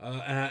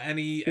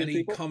 Any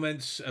people.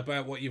 comments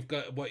about what you've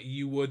got, what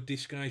you would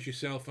disguise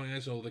yourself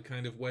as, or the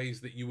kind of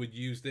ways that you would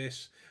use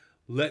this?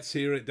 Let's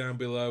hear it down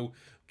below.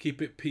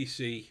 Keep it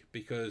PC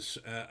because,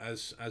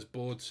 as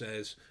Board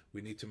says,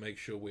 we need to make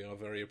sure we are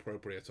very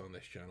appropriate on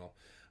this channel.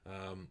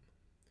 Of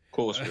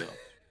course we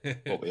are.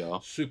 What we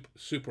are.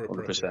 Super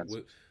appropriate.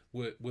 100%.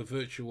 We're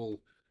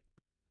virtual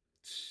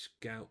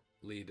scout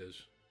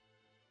leaders.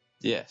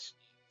 Yes.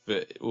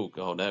 But, oh,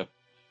 God, no.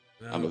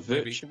 No, I'm a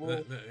virtual.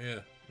 yeah,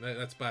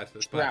 that's bad.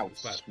 That's bad. Trout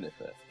That's bad.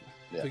 sniffer.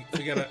 Yeah.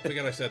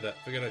 Forget I said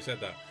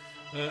that.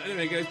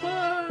 Anyway, guys,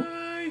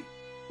 bye.